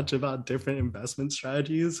so much about different investment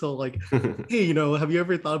strategies. So like, hey, you know, have you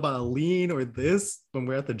ever thought about a lean or this when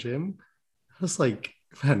we're at the gym? I was like,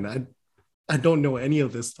 man, I don't know any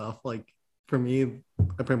of this stuff. Like for me,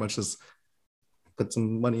 I pretty much just put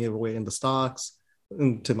some money away into stocks,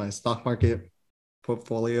 into my stock market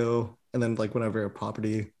portfolio. And then like whenever a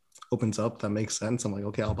property opens up that makes sense, I'm like,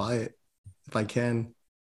 okay, I'll buy it if I can.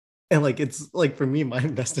 And like, it's like, for me, my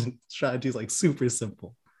investment strategy is like super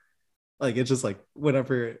simple. Like, it's just like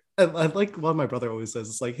whenever, I like what my brother always says,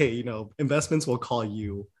 it's like, hey, you know, investments will call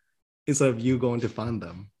you instead of you going to find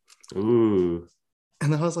them. Ooh.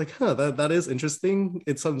 And I was like, that is interesting.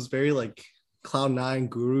 It sounds very like Cloud9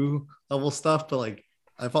 guru level stuff, but like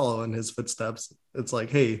I follow in his footsteps. It's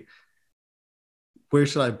like, hey, where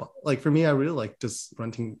should I buy? Like for me, I really like just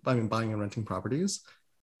buying and renting properties.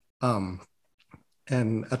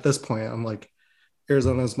 And at this point, I'm like,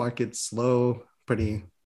 Arizona's market's slow, pretty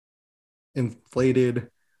inflated.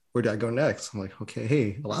 Where do I go next? I'm like, okay,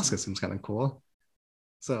 hey, Alaska seems kind of cool.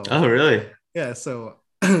 So, oh, really? Yeah. So,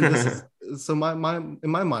 so my in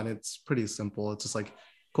my mind, it's pretty simple. It's just like,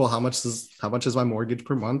 cool. How much is my mortgage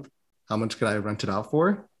per month? How much could I rent it out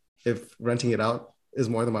for? If renting it out is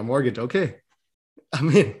more than my mortgage, okay, I'm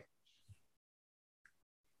in.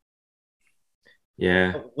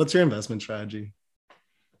 Yeah. What's your investment strategy?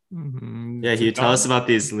 Yeah, you tell us about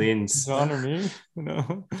these leans. John or me?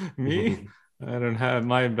 No, me. I don't have,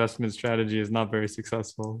 my investment strategy is not very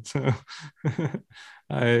successful. So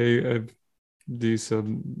I do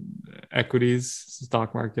some equities,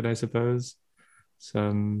 stock market, I suppose,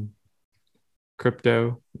 some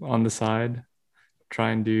crypto on the side,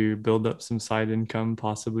 trying to build up some side income,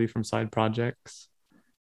 possibly from side projects.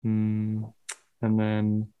 And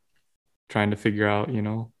then trying to figure out,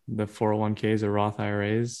 the 401ks or Roth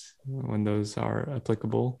IRAs when those are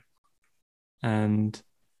applicable. And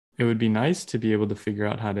it would be nice to be able to figure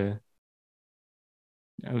out how to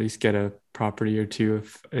at least get a property or two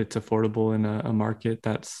if it's affordable in a market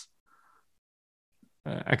that's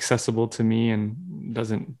accessible to me and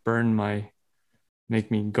doesn't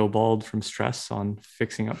make me go bald from stress on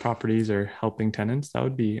fixing up properties or helping tenants. That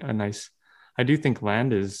would be a nice. I do think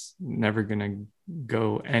land is never going to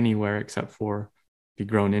go anywhere except for be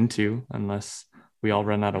grown into, unless we all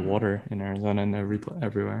run out of water in Arizona and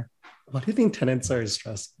everywhere. Why do you think tenants are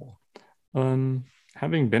stressful?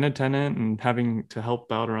 Having been a tenant and having to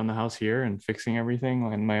help out around the house here and fixing everything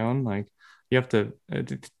on my own, like you have to,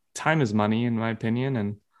 time is money in my opinion.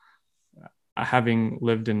 And having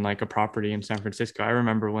lived in like a property in San Francisco, I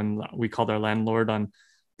remember when we called our landlord on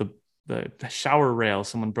the shower rail.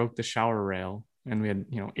 Someone broke the shower rail, and we had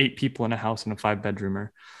 8 people in a house in a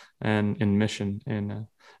 5-bedroomer, and in Mission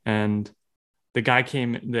and the guy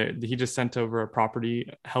came there. He just sent over a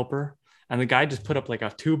property helper, and the guy just put up like a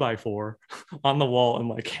 2x4 on the wall and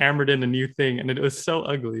like hammered in a new thing, and it was so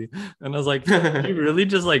ugly. And I was like, you really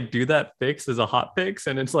just like do that fix as a hot fix?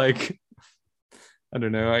 And it's like, I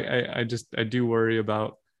don't know. I do worry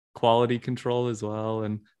about quality control as well,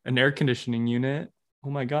 and an air conditioning unit. Oh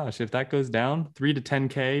my gosh, if that goes down, $3 to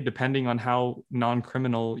 $10K, depending on how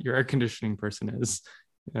non-criminal your air conditioning person is.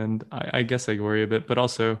 And I guess I worry a bit, but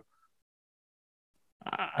also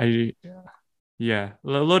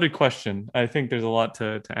loaded question. I think there's a lot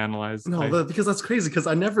to analyze. No, because that's crazy, because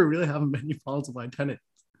I never really have many problems with my tenants.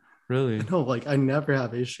 Really? No, like I never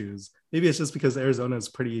have issues. Maybe it's just because Arizona is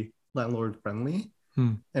pretty landlord friendly,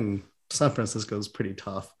 and San Francisco is pretty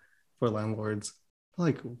tough for landlords.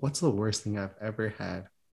 Like, what's the worst thing I've ever had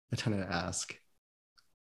a tenant ask?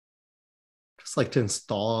 Just like to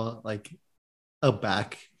install like a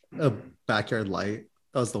backyard light.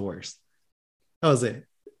 That was the worst. That was it.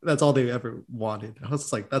 That's all they ever wanted. I was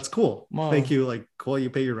just like, that's cool. Wow. Thank you. Like, cool. You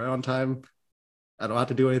pay your rent on time. I don't have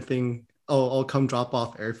to do anything. I'll come drop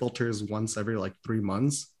off air filters once every like 3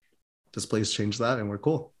 months. Just please change that, and we're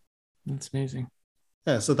cool. That's amazing.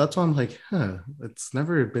 Yeah. So that's why I'm like, it's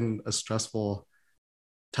never been a stressful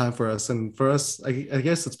time for us. And for us, I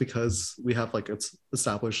guess it's because we have like it's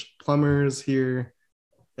established plumbers here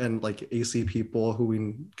and like AC people who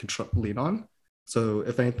we can lean on. So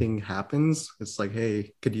if anything happens, it's like,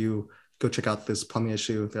 hey, could you go check out this plumbing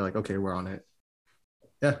issue? They're like, okay, we're on it.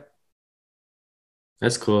 Yeah.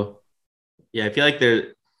 That's cool. Yeah, I feel like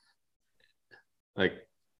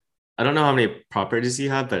I don't know how many properties you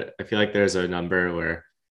have, but I feel like there's a number where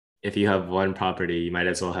if you have one property, you might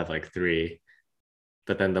as well have like 3.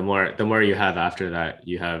 But then the more you have after that,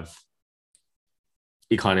 you have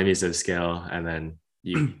economies of scale, and then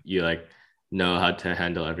you like know how to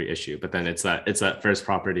handle every issue. But then it's that first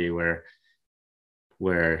property where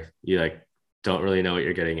you like don't really know what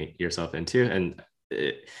you're getting yourself into. And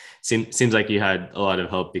it seems like you had a lot of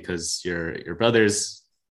help because your brother's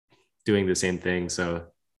doing the same thing. So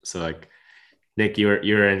like Nick,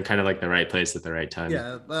 you're in kind of like the right place at the right time.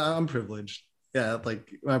 Yeah, I'm privileged. Yeah, like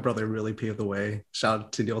my brother really paved the way. Shout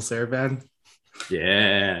out to Neil Saravan.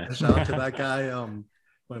 Yeah. Shout out to that guy.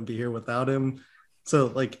 Wouldn't be here without him. So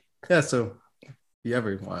like, yeah, so if you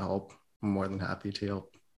ever want to help, I'm more than happy to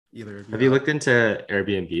help either of you. Have you looked into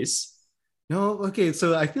Airbnbs? No, okay.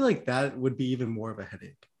 So I feel like that would be even more of a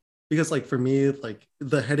headache. Because like for me, like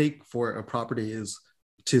the headache for a property is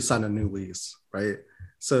to sign a new lease, right?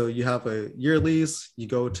 So you have a year lease, you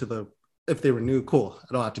go to if they renew, cool.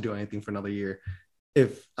 I don't have to do anything for another year.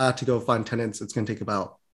 If I have to go find tenants, it's going to take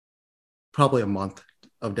about probably a month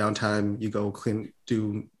of downtime. You go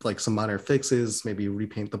do like some minor fixes, maybe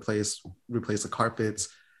repaint the place, replace the carpets.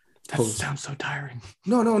 That sounds so tiring.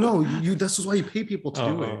 No. This is why you pay people to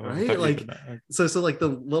do it, right? Like, so like the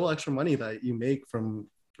little extra money that you make from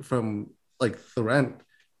like the rent,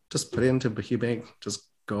 just put it into Bahia Bank. Just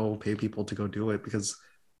go pay people to go do it, because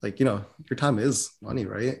like, your time is money,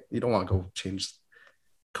 right? You don't want to go change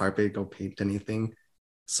carpet, go paint anything.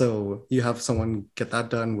 So you have someone get that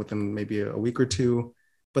done within maybe a week or 2,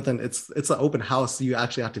 but then it's an open house. You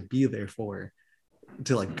actually have to be there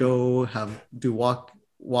to like go do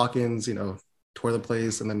walk-ins, tour the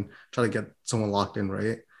place, and then try to get someone locked in,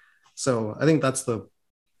 right? So I think that's the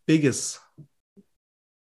biggest,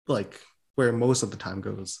 like where most of the time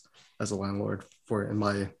goes as a landlord in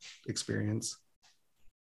my experience.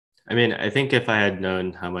 I mean, I think if I had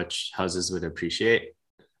known how much houses would appreciate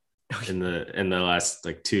in the last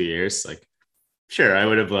like 2 years, like sure, I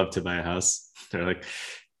would have loved to buy a house. Or like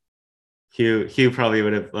Hugh probably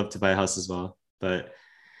would have loved to buy a house as well. But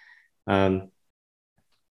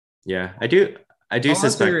Yeah, I do I'll answer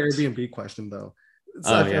suspect. your Airbnb question though.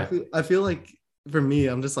 So Oh yeah. I feel like for me,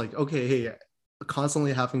 I'm just like, okay, hey,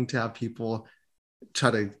 constantly having to have people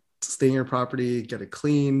try to stay in your property, get it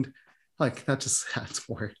cleaned, like that just adds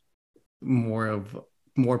more of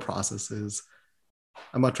more processes.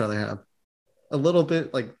 I'd much rather have a little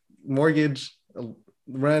bit like mortgage,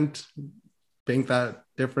 rent, bank that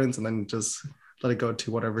difference, and then just let it go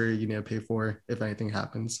to whatever you need to pay for if anything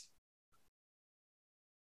happens.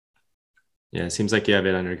 Yeah, it seems like you have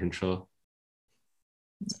it under control.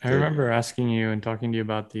 I remember asking you and talking to you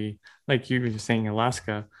about like you were saying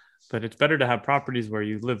Alaska, but it's better to have properties where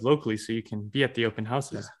you live locally so you can be at the open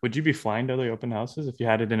houses. Yeah. Would you be flying to the open houses if you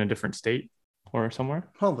had it in a different state or somewhere?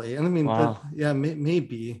 Probably. And I mean, wow. Yeah,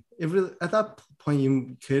 maybe. If really, at that point,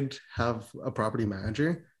 you could have a property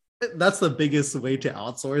manager. That's the biggest way to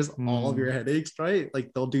outsource all of your headaches, right?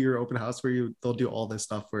 Like they'll do your open house where they'll do all this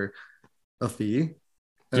stuff for a fee.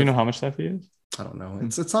 Do you know how much that fee is? I don't know.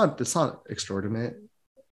 It's not extraordinary.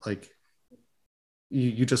 Like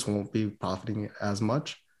you just won't be profiting as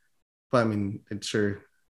much. But I mean, it sure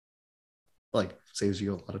like saves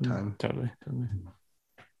you a lot of time. Totally.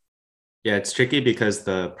 Yeah, it's tricky because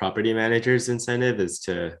the property manager's incentive is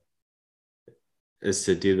to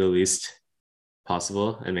do the least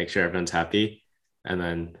possible and make sure everyone's happy. And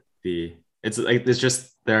then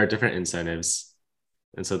there are different incentives.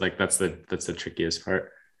 And so like that's the trickiest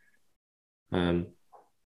part.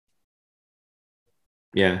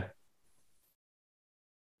 Yeah.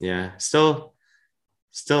 Still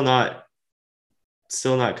not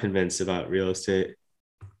convinced about real estate.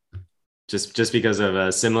 Just because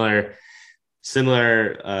of similar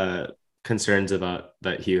concerns about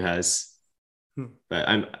that Hugh has. But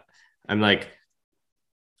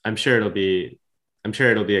I'm sure it'll be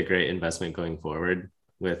a great investment going forward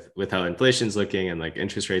with how inflation's looking and like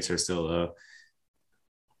interest rates are still low.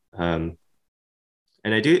 And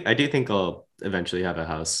I do think I'll eventually have a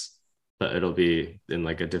house, but it'll be in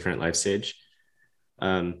like a different life stage.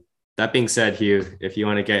 That being said, Hugh, if you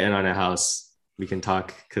want to get in on a house, we can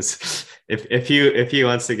talk, because if he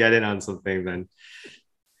wants to get in on something, then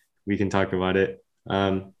we can talk about it.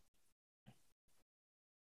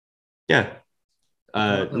 Yeah.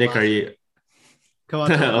 Nick, are you? Come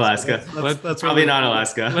on, Alaska. That's probably not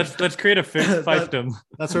Alaska. Let's create a fiefdom.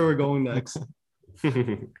 That's where we're going next.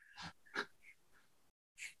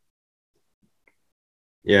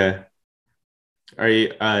 Yeah. Are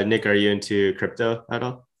you, Nick? Are you into crypto at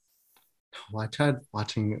all? Well, I tried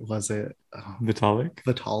watching. Was it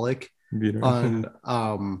Vitalik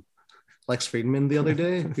on Lex Friedman the other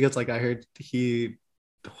day, because like I heard he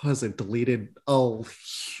deleted a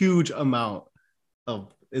huge amount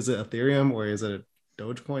of, is it Ethereum or is it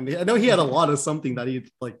Dogecoin? I know he had a lot of something that he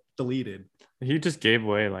like deleted. He just gave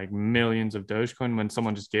away like millions of Dogecoin when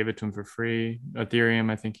someone just gave it to him for free.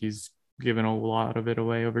 Ethereum, I think he's given a lot of it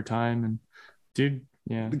away over time. And dude,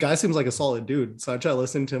 yeah, the guy seems like a solid dude. So I tried to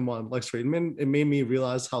listen to him on Lex Friedman. It made me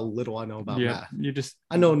realize how little I know about math.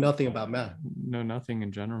 I know nothing about math. Know nothing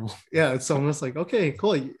in general. Yeah, so I'm just like, okay,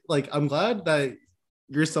 cool. Like I'm glad that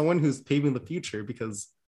you're someone who's paving the future, because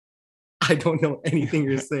I don't know anything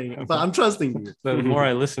you're saying, but I'm trusting you. The more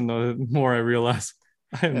I listen, the more I realize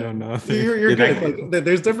I know nothing. You're good. Like,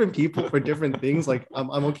 there's different people for different things. Like I'm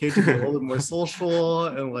okay to be a little bit more social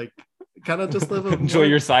and like kind of just live enjoy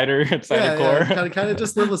your cider core. Yeah, kind of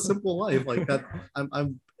just live a simple life like that.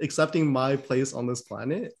 I'm accepting my place on this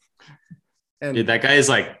planet. And dude, that guy is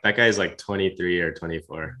like 23 or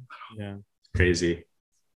 24. Yeah, crazy.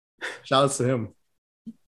 Shout out to him.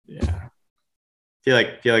 Yeah, feel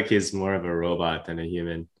like he's more of a robot than a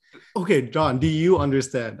human. Okay, John, do you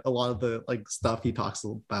understand a lot of the like stuff he talks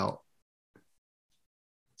about?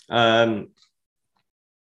 I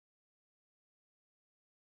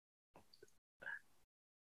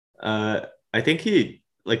think he,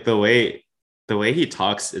 like, the way he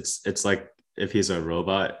talks, it's like if he's a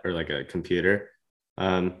robot or like a computer.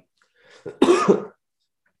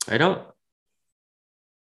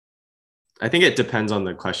 I think it depends on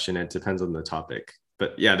the question. It depends on the topic.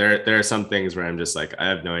 But yeah, there are some things where I'm just like, I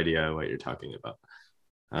have no idea what you're talking about.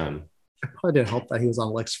 It probably didn't help that he was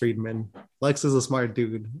on Lex Friedman. Lex is a smart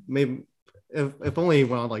dude. Maybe if only he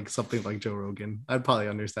went on like something like Joe Rogan, I'd probably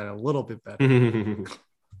understand it a little bit better.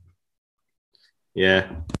 Yeah.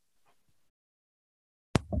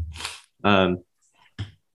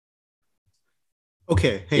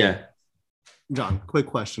 Okay. Hey, yeah. John, quick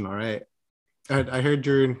question. All right. I heard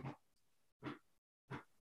you're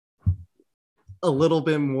a little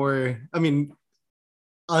bit more, I mean,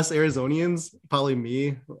 us Arizonians, probably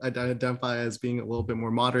me, I identify as being a little bit more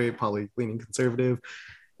moderate, probably leaning conservative,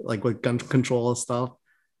 like with gun control stuff.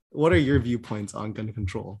 what are your viewpoints on gun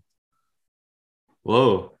control?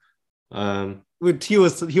 Whoa. Hugh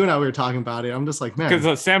and I were talking about it. I'm just like, man,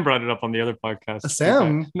 because Sam brought it up on the other podcast.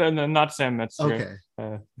 Sam? No, not Sam. That's okay.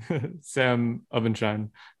 Sam Ovenshine.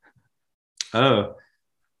 Oh.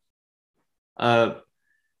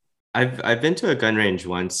 I've been to a gun range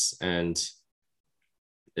once, and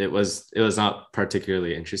it was not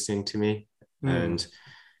particularly interesting to me. And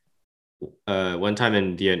one time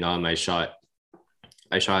in Vietnam, I shot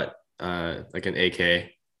like an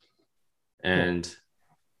AK, and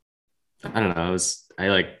I don't know.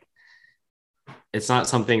 It's not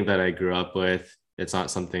something that I grew up with. It's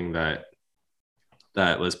not something that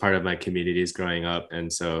was part of my communities growing up,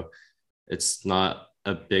 and so it's not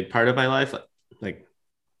a big part of my life. Like,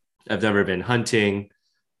 I've never been hunting,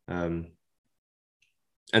 and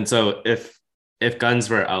so if guns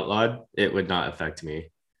were outlawed, it would not affect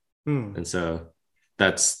me. And so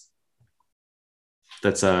that's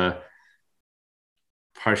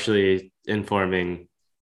partially informing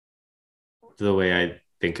the way I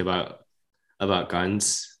think about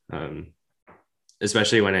guns,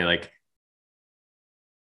 especially when I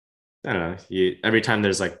don't know, every time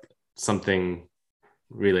there's like something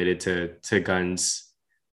related to guns,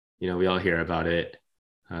 we all hear about it.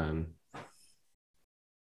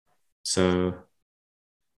 So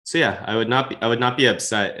yeah, I would not be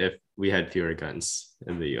upset if we had fewer guns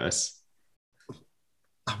in the US.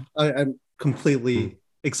 I'm completely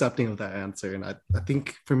accepting of that answer. And I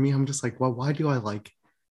think for me, I'm just like, well, why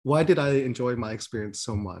did I enjoy my experience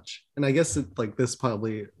so much? And I guess this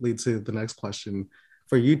probably leads to the next question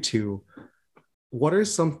for you two. What are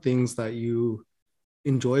some things that you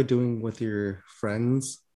enjoy doing with your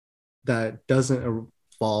friends that doesn't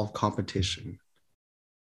involve competition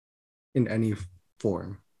in any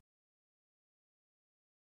form?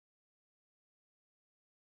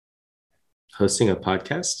 Hosting a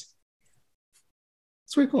podcast.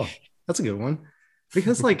 It's pretty cool. That's a good one.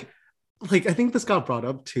 Because I think this got brought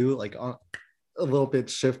up too, on a little bit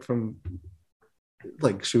shift from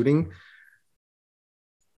shooting.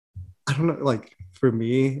 I don't know, for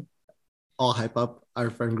me, I'll hype up our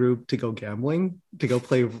friend group to go gambling, to go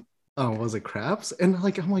play was it craps? And I'm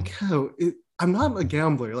like, oh, I'm not a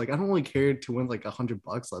gambler. I don't really care to win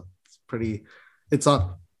 $100. It's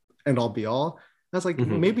not end all be all. That's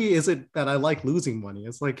maybe is it that I like losing money?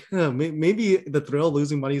 It's maybe the thrill of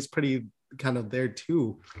losing money is pretty kind of there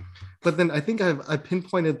too. But then I think I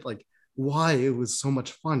pinpointed why it was so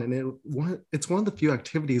much fun. And it's one of the few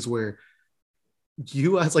activities where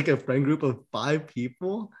you as a friend group of 5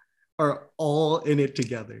 people are all in it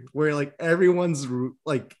together, where everyone's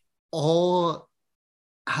all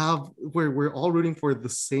have where we're all rooting for the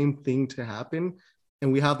same thing to happen,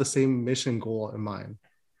 and we have the same mission goal in mind.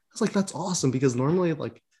 I was that's awesome, because normally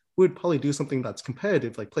we would probably do something that's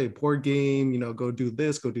competitive, play a board game, go do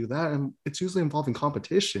this, go do that, and it's usually involving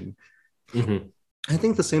competition. I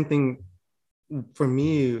think the same thing for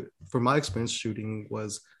me, for my experience shooting,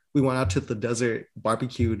 was we went out to the desert,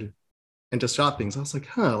 barbecued, and just shot things. I was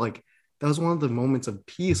that was one of the moments of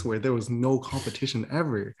peace where there was no competition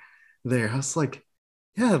ever there. I was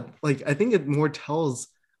yeah, I think it more tells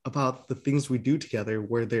about the things we do together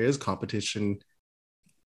where there is competition.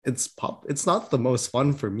 It's not the most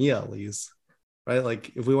fun for me, at least,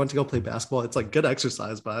 right? If we want to go play basketball, it's good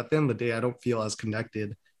exercise, but at the end of the day, I don't feel as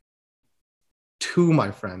connected to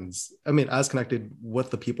my friends. I mean, as connected with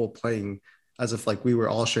the people playing, as if we were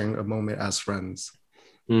all sharing a moment as friends.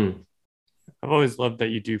 I've always loved that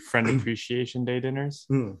you do friend appreciation day dinners.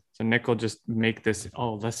 So Nick will just make this.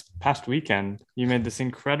 This past weekend, you made this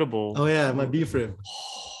incredible. Oh yeah, my beef rib.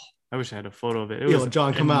 I wish I had a photo of it. Yo,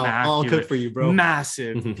 John, come out. I'll cook for you, bro.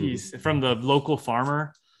 Massive piece from the local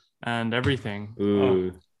farmer and everything.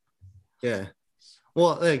 Ooh. Yeah.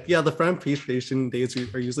 Well, the friend appreciation days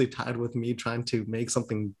are usually tied with me trying to make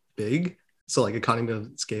something big. So economy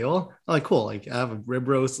of scale. I'm cool. I have a rib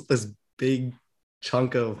roast, this big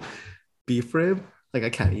chunk of beef rib. I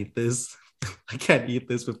can't eat this. I can't eat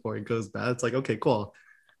this before it goes bad. It's okay, cool.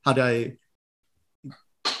 How do I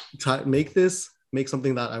make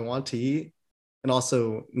something that I want to eat and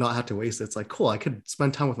also not have to waste it? It's cool, I could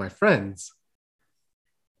spend time with my friends.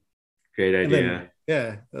 Great idea.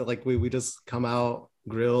 Then, yeah, we just come out,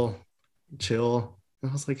 grill, chill.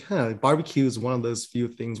 And I was barbecue is one of those few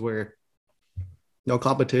things where no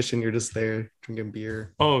competition, you're just there drinking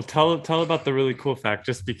beer. Oh, tell about the really cool fact,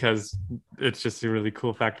 just because it's just a really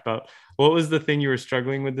cool fact about what was the thing you were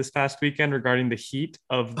struggling with this past weekend regarding the heat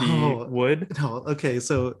of the wood? No, okay,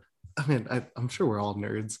 so I mean, I'm sure we're all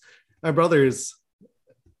nerds. My brother's,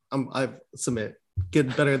 I submit,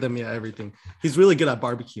 get better than me at everything. He's really good at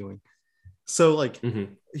barbecuing. So like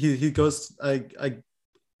Mhm. he goes,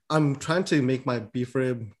 I'm trying to make my beef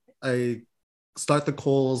rib. I start the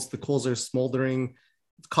coals are smoldering,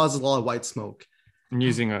 it causes a lot of white smoke. I'm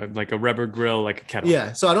using a rubber grill, like a kettle.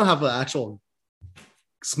 Yeah, so I don't have an actual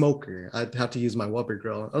smoker. I'd have to use my Weber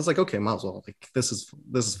grill. I was like, okay, might as well. Like this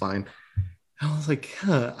is fine. And I was like,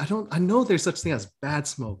 I know there's such thing as bad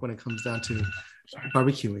smoke when it comes down to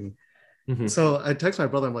barbecuing. Mhm. So I text my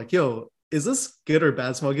brother. I'm like, yo, is this good or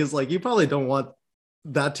bad smoke? He's like, you probably don't want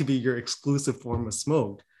that to be your exclusive form of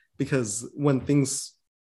smoke, because when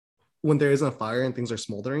there isn't a fire and things are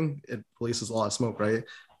smoldering, it releases a lot of smoke, right?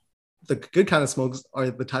 The good kind of smokes are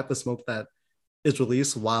the type of smoke that is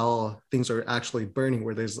released while things are actually burning,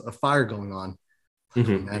 where there's a fire going on.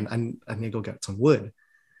 Mhm. And I need to go get some wood.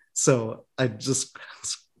 So I just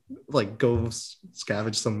like go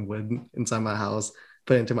scavenge some wood inside my house,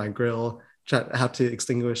 put it into my grill, have to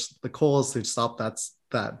extinguish the coals to stop that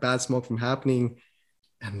bad smoke from happening.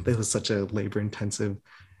 And it was such a labor intensive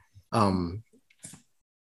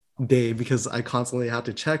day, because I constantly have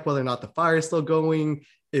to check whether or not the fire is still going.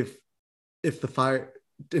 If the fire,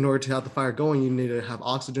 in order to have the fire going, you need to have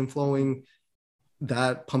oxygen flowing.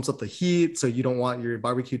 That pumps up the heat, so you don't want your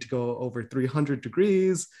barbecue to go over 300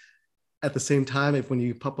 degrees. At the same time, when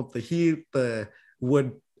you pump up the heat, the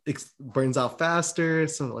wood burns out faster.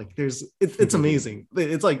 So like it's amazing.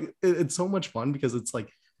 It's like it's so much fun, because it's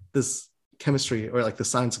like this chemistry or like the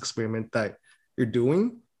science experiment that you're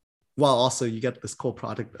doing, while also you get this cool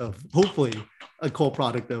product of, hopefully a cool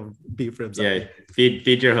product of beef ribs. Yeah,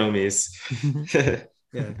 feed your homies.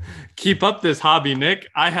 Yeah. Keep up this hobby, Nick.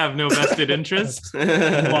 I have no vested interest.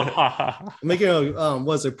 Making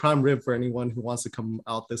a prime rib for anyone who wants to come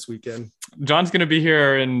out this weekend. John's gonna be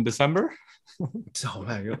here in December. Oh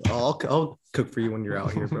man, I'll cook for you when you're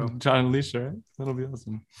out here, bro. John and Alicia, right? That'll be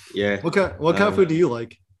awesome. Yeah. What kind of food do you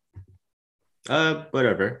like?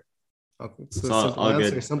 Whatever. It's all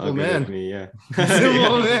good. Simple man. Me, yeah.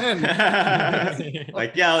 Simple man.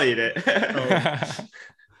 Like, yeah, I'll eat it. Oh.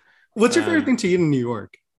 What's your favorite thing to eat in New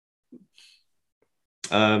York?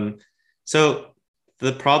 So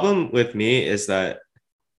the problem with me is that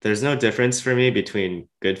there's no difference for me between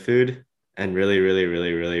good food and really, really,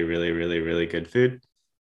 really, really, really, really, really good food.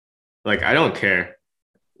 Like, I don't care.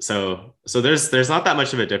 So there's not that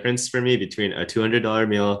much of a difference for me between a $200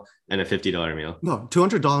 meal and a $50 meal. No,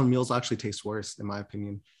 $200 meals actually taste worse, in my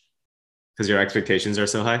opinion. Because your expectations are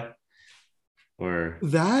so high? Or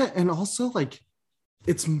that, and also like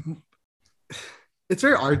it's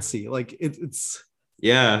very artsy. Like it's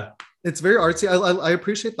yeah, it's very artsy. I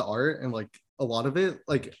appreciate the art and like a lot of it.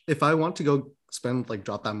 Like if I want to go spend, like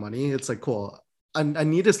drop that money, it's like cool. I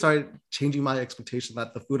need to start changing my expectation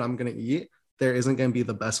that the food I'm gonna eat there isn't gonna be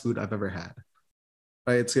the best food I've ever had.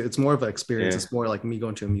 Right? It's more of an experience. Yeah. It's more like me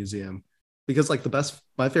going to a museum, because like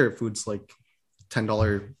my favorite food's like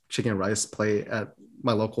 $10 chicken rice plate at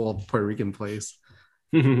my local Puerto Rican place.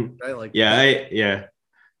 Right? Like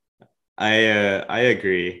I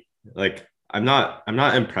agree. Like I'm not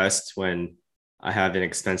impressed when I have an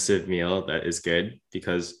expensive meal that is good,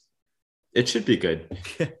 because it should be good.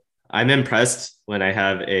 I'm impressed when I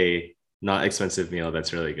have a not expensive meal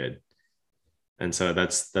that's really good. And so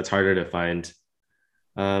that's harder to find.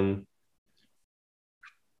 The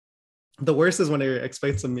worst is when your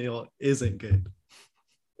expensive meal isn't good.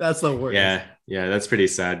 That's the worst. Yeah, that's pretty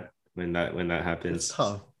sad when that happens. It's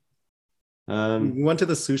tough. We went to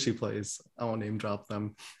the sushi place. I won't name drop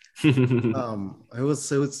them. It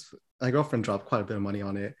was my girlfriend dropped quite a bit of money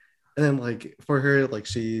on it, and then like for her, like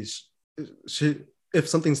she if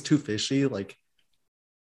something's too fishy, like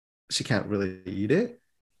she can't really eat it.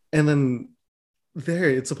 And then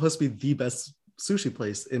it's supposed to be the best sushi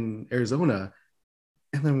place in Arizona,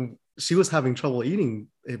 and then she was having trouble eating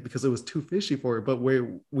it because it was too fishy for her. But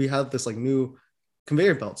we have this like new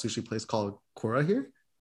conveyor belt sushi place called Kura here,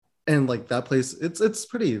 and like that place, it's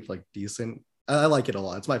pretty like decent. I like it a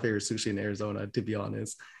lot. It's my favorite sushi in Arizona, to be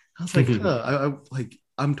honest. I was like,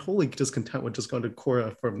 I'm totally just content with just going to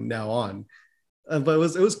Kura from now on. But it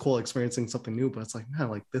was cool experiencing something new. But it's like, man,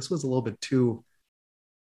 like this was a little bit too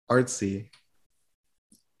artsy.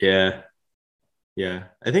 Yeah.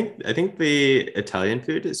 I think the Italian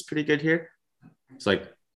food is pretty good here. It's like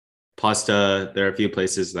pasta. There are a few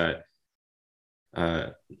places that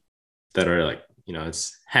are like,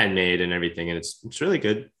 it's handmade and everything, and it's really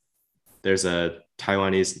good. There's a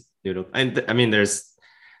Taiwanese noodle. I mean, there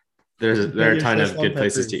are a ton of good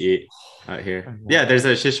places to eat out here. Yeah, there's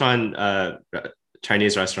a Sichuan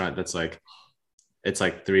Chinese restaurant that's like, it's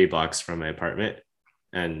like 3 blocks from my apartment,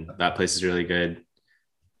 and that place is really good.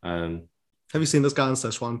 Have you seen this guy on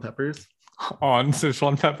Szechuan peppers? on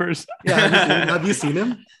Szechuan peppers. Yeah, have you seen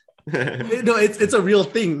him? No, it's a real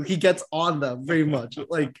thing. He gets on them very much.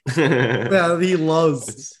 Like, yeah, he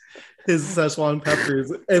loves his Szechuan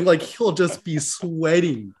peppers, and like he'll just be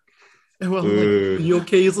sweating. And we're like, "Are you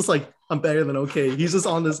okay?" He's just like, "I'm better than okay." He's just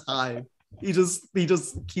on this high. He just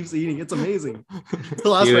keeps eating. It's amazing.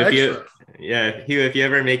 He'll ask for extra. Hugh, if you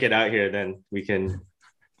ever make it out here, then we can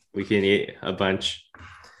eat a bunch.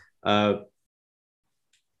 I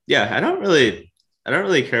don't really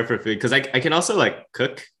care for food because I can also like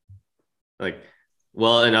cook like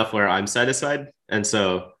well enough where I'm satisfied, and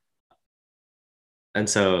so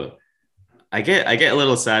I get a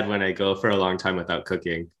little sad when I go for a long time without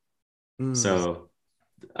cooking. So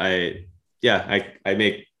I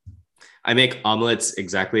make omelets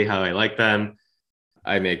exactly how I like them.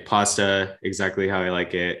 I make pasta exactly how I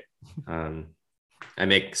like it. I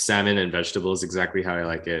make salmon and vegetables exactly how I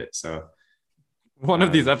like it. So one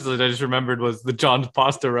of these episodes I just remembered was the John's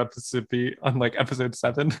pasta recipe on like episode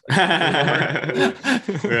 7.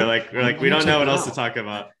 we're like we don't know what else to talk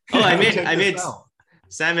about. Oh, I made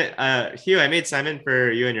salmon. Hugh, I made salmon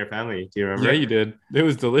for you and your family. Do you remember? Yeah, you did. It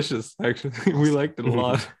was delicious. Actually, we liked it a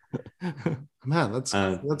lot. Man,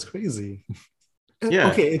 that's crazy.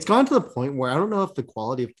 Yeah. Okay, it's gone to the point where I don't know if the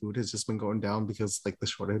quality of food has just been going down because like the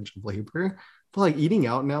shortage of labor, but like eating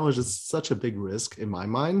out now is just such a big risk in my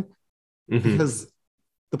mind because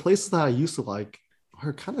the places that I used to like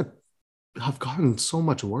are kind of have gotten so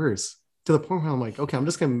much worse to the point where I'm like, okay, I'm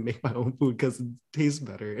just gonna make my own food because it tastes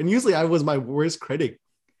better. And usually I was my worst critic,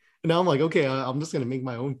 and now I'm like, okay, I'm just gonna make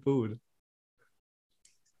my own food.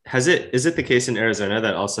 Is it the case in Arizona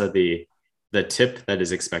that also the tip that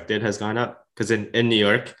is expected has gone up? Because in New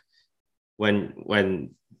York,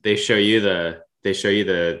 when they show you the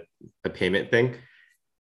payment thing,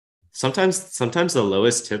 sometimes the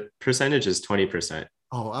lowest tip percentage is 20%.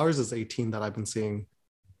 Oh, ours is 18 that I've been seeing.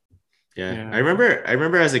 Yeah. I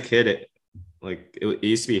remember as a kid, it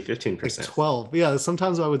used to be 15%. Like 12. Yeah,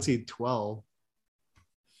 sometimes I would see 12.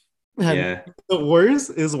 And yeah. The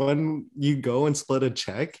worst is when you go and split a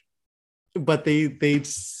check, but they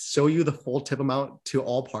show you the full tip amount to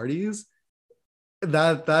all parties.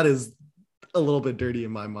 That is a little bit dirty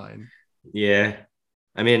in my mind. Yeah.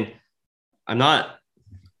 I mean, I'm not,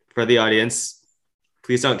 for the audience,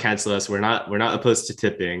 please don't cancel us. We're not opposed to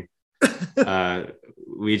tipping.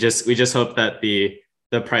 We just hope that the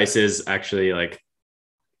prices actually like,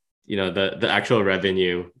 you know, the actual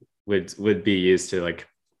revenue would be used to like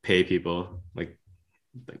pay people, like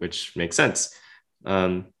which makes sense.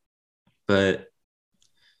 But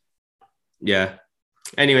yeah.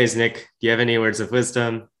 Anyways, Nick, do you have any words of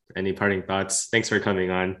wisdom? Any parting thoughts? Thanks for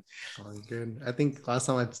coming on. Oh, good. I think last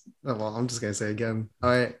time I'm just gonna say again. All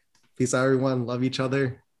right. Peace out, everyone. Love each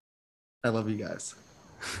other. I love you guys.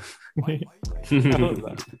 There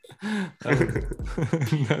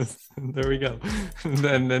we go.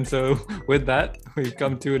 And so with that, we've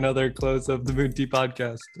come to another close of the Moon Tea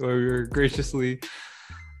podcast, where we're graciously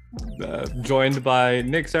joined by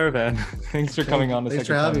Nick Saravan. Thanks for coming on. Thanks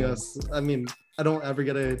for having us. I mean, I don't ever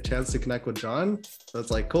get a chance to connect with John, so it's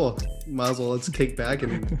like, cool, might as well let's kick back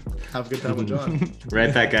and have a good time with John.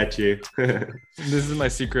 Right back at you. This is my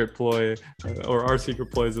secret ploy, or our secret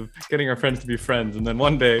ploys of getting our friends to be friends, and then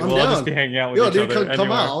one day we'll all just be hanging out with each other. Come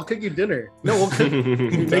out, I'll cook you dinner. No, we'll cook,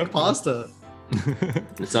 make pasta.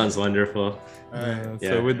 It sounds wonderful.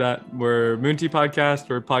 So with that, we're Moon Tea Podcast.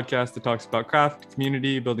 We're a podcast that talks about craft,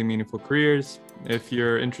 community, building meaningful careers. If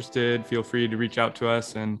you're interested, feel free to reach out to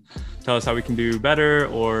us and tell us how we can do better,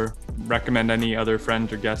 or recommend any other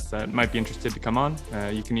friends or guests that might be interested to come on.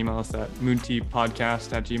 You can email us at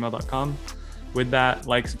moonteapodcast@gmail.com. With that,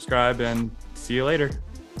 like, subscribe, and see you later.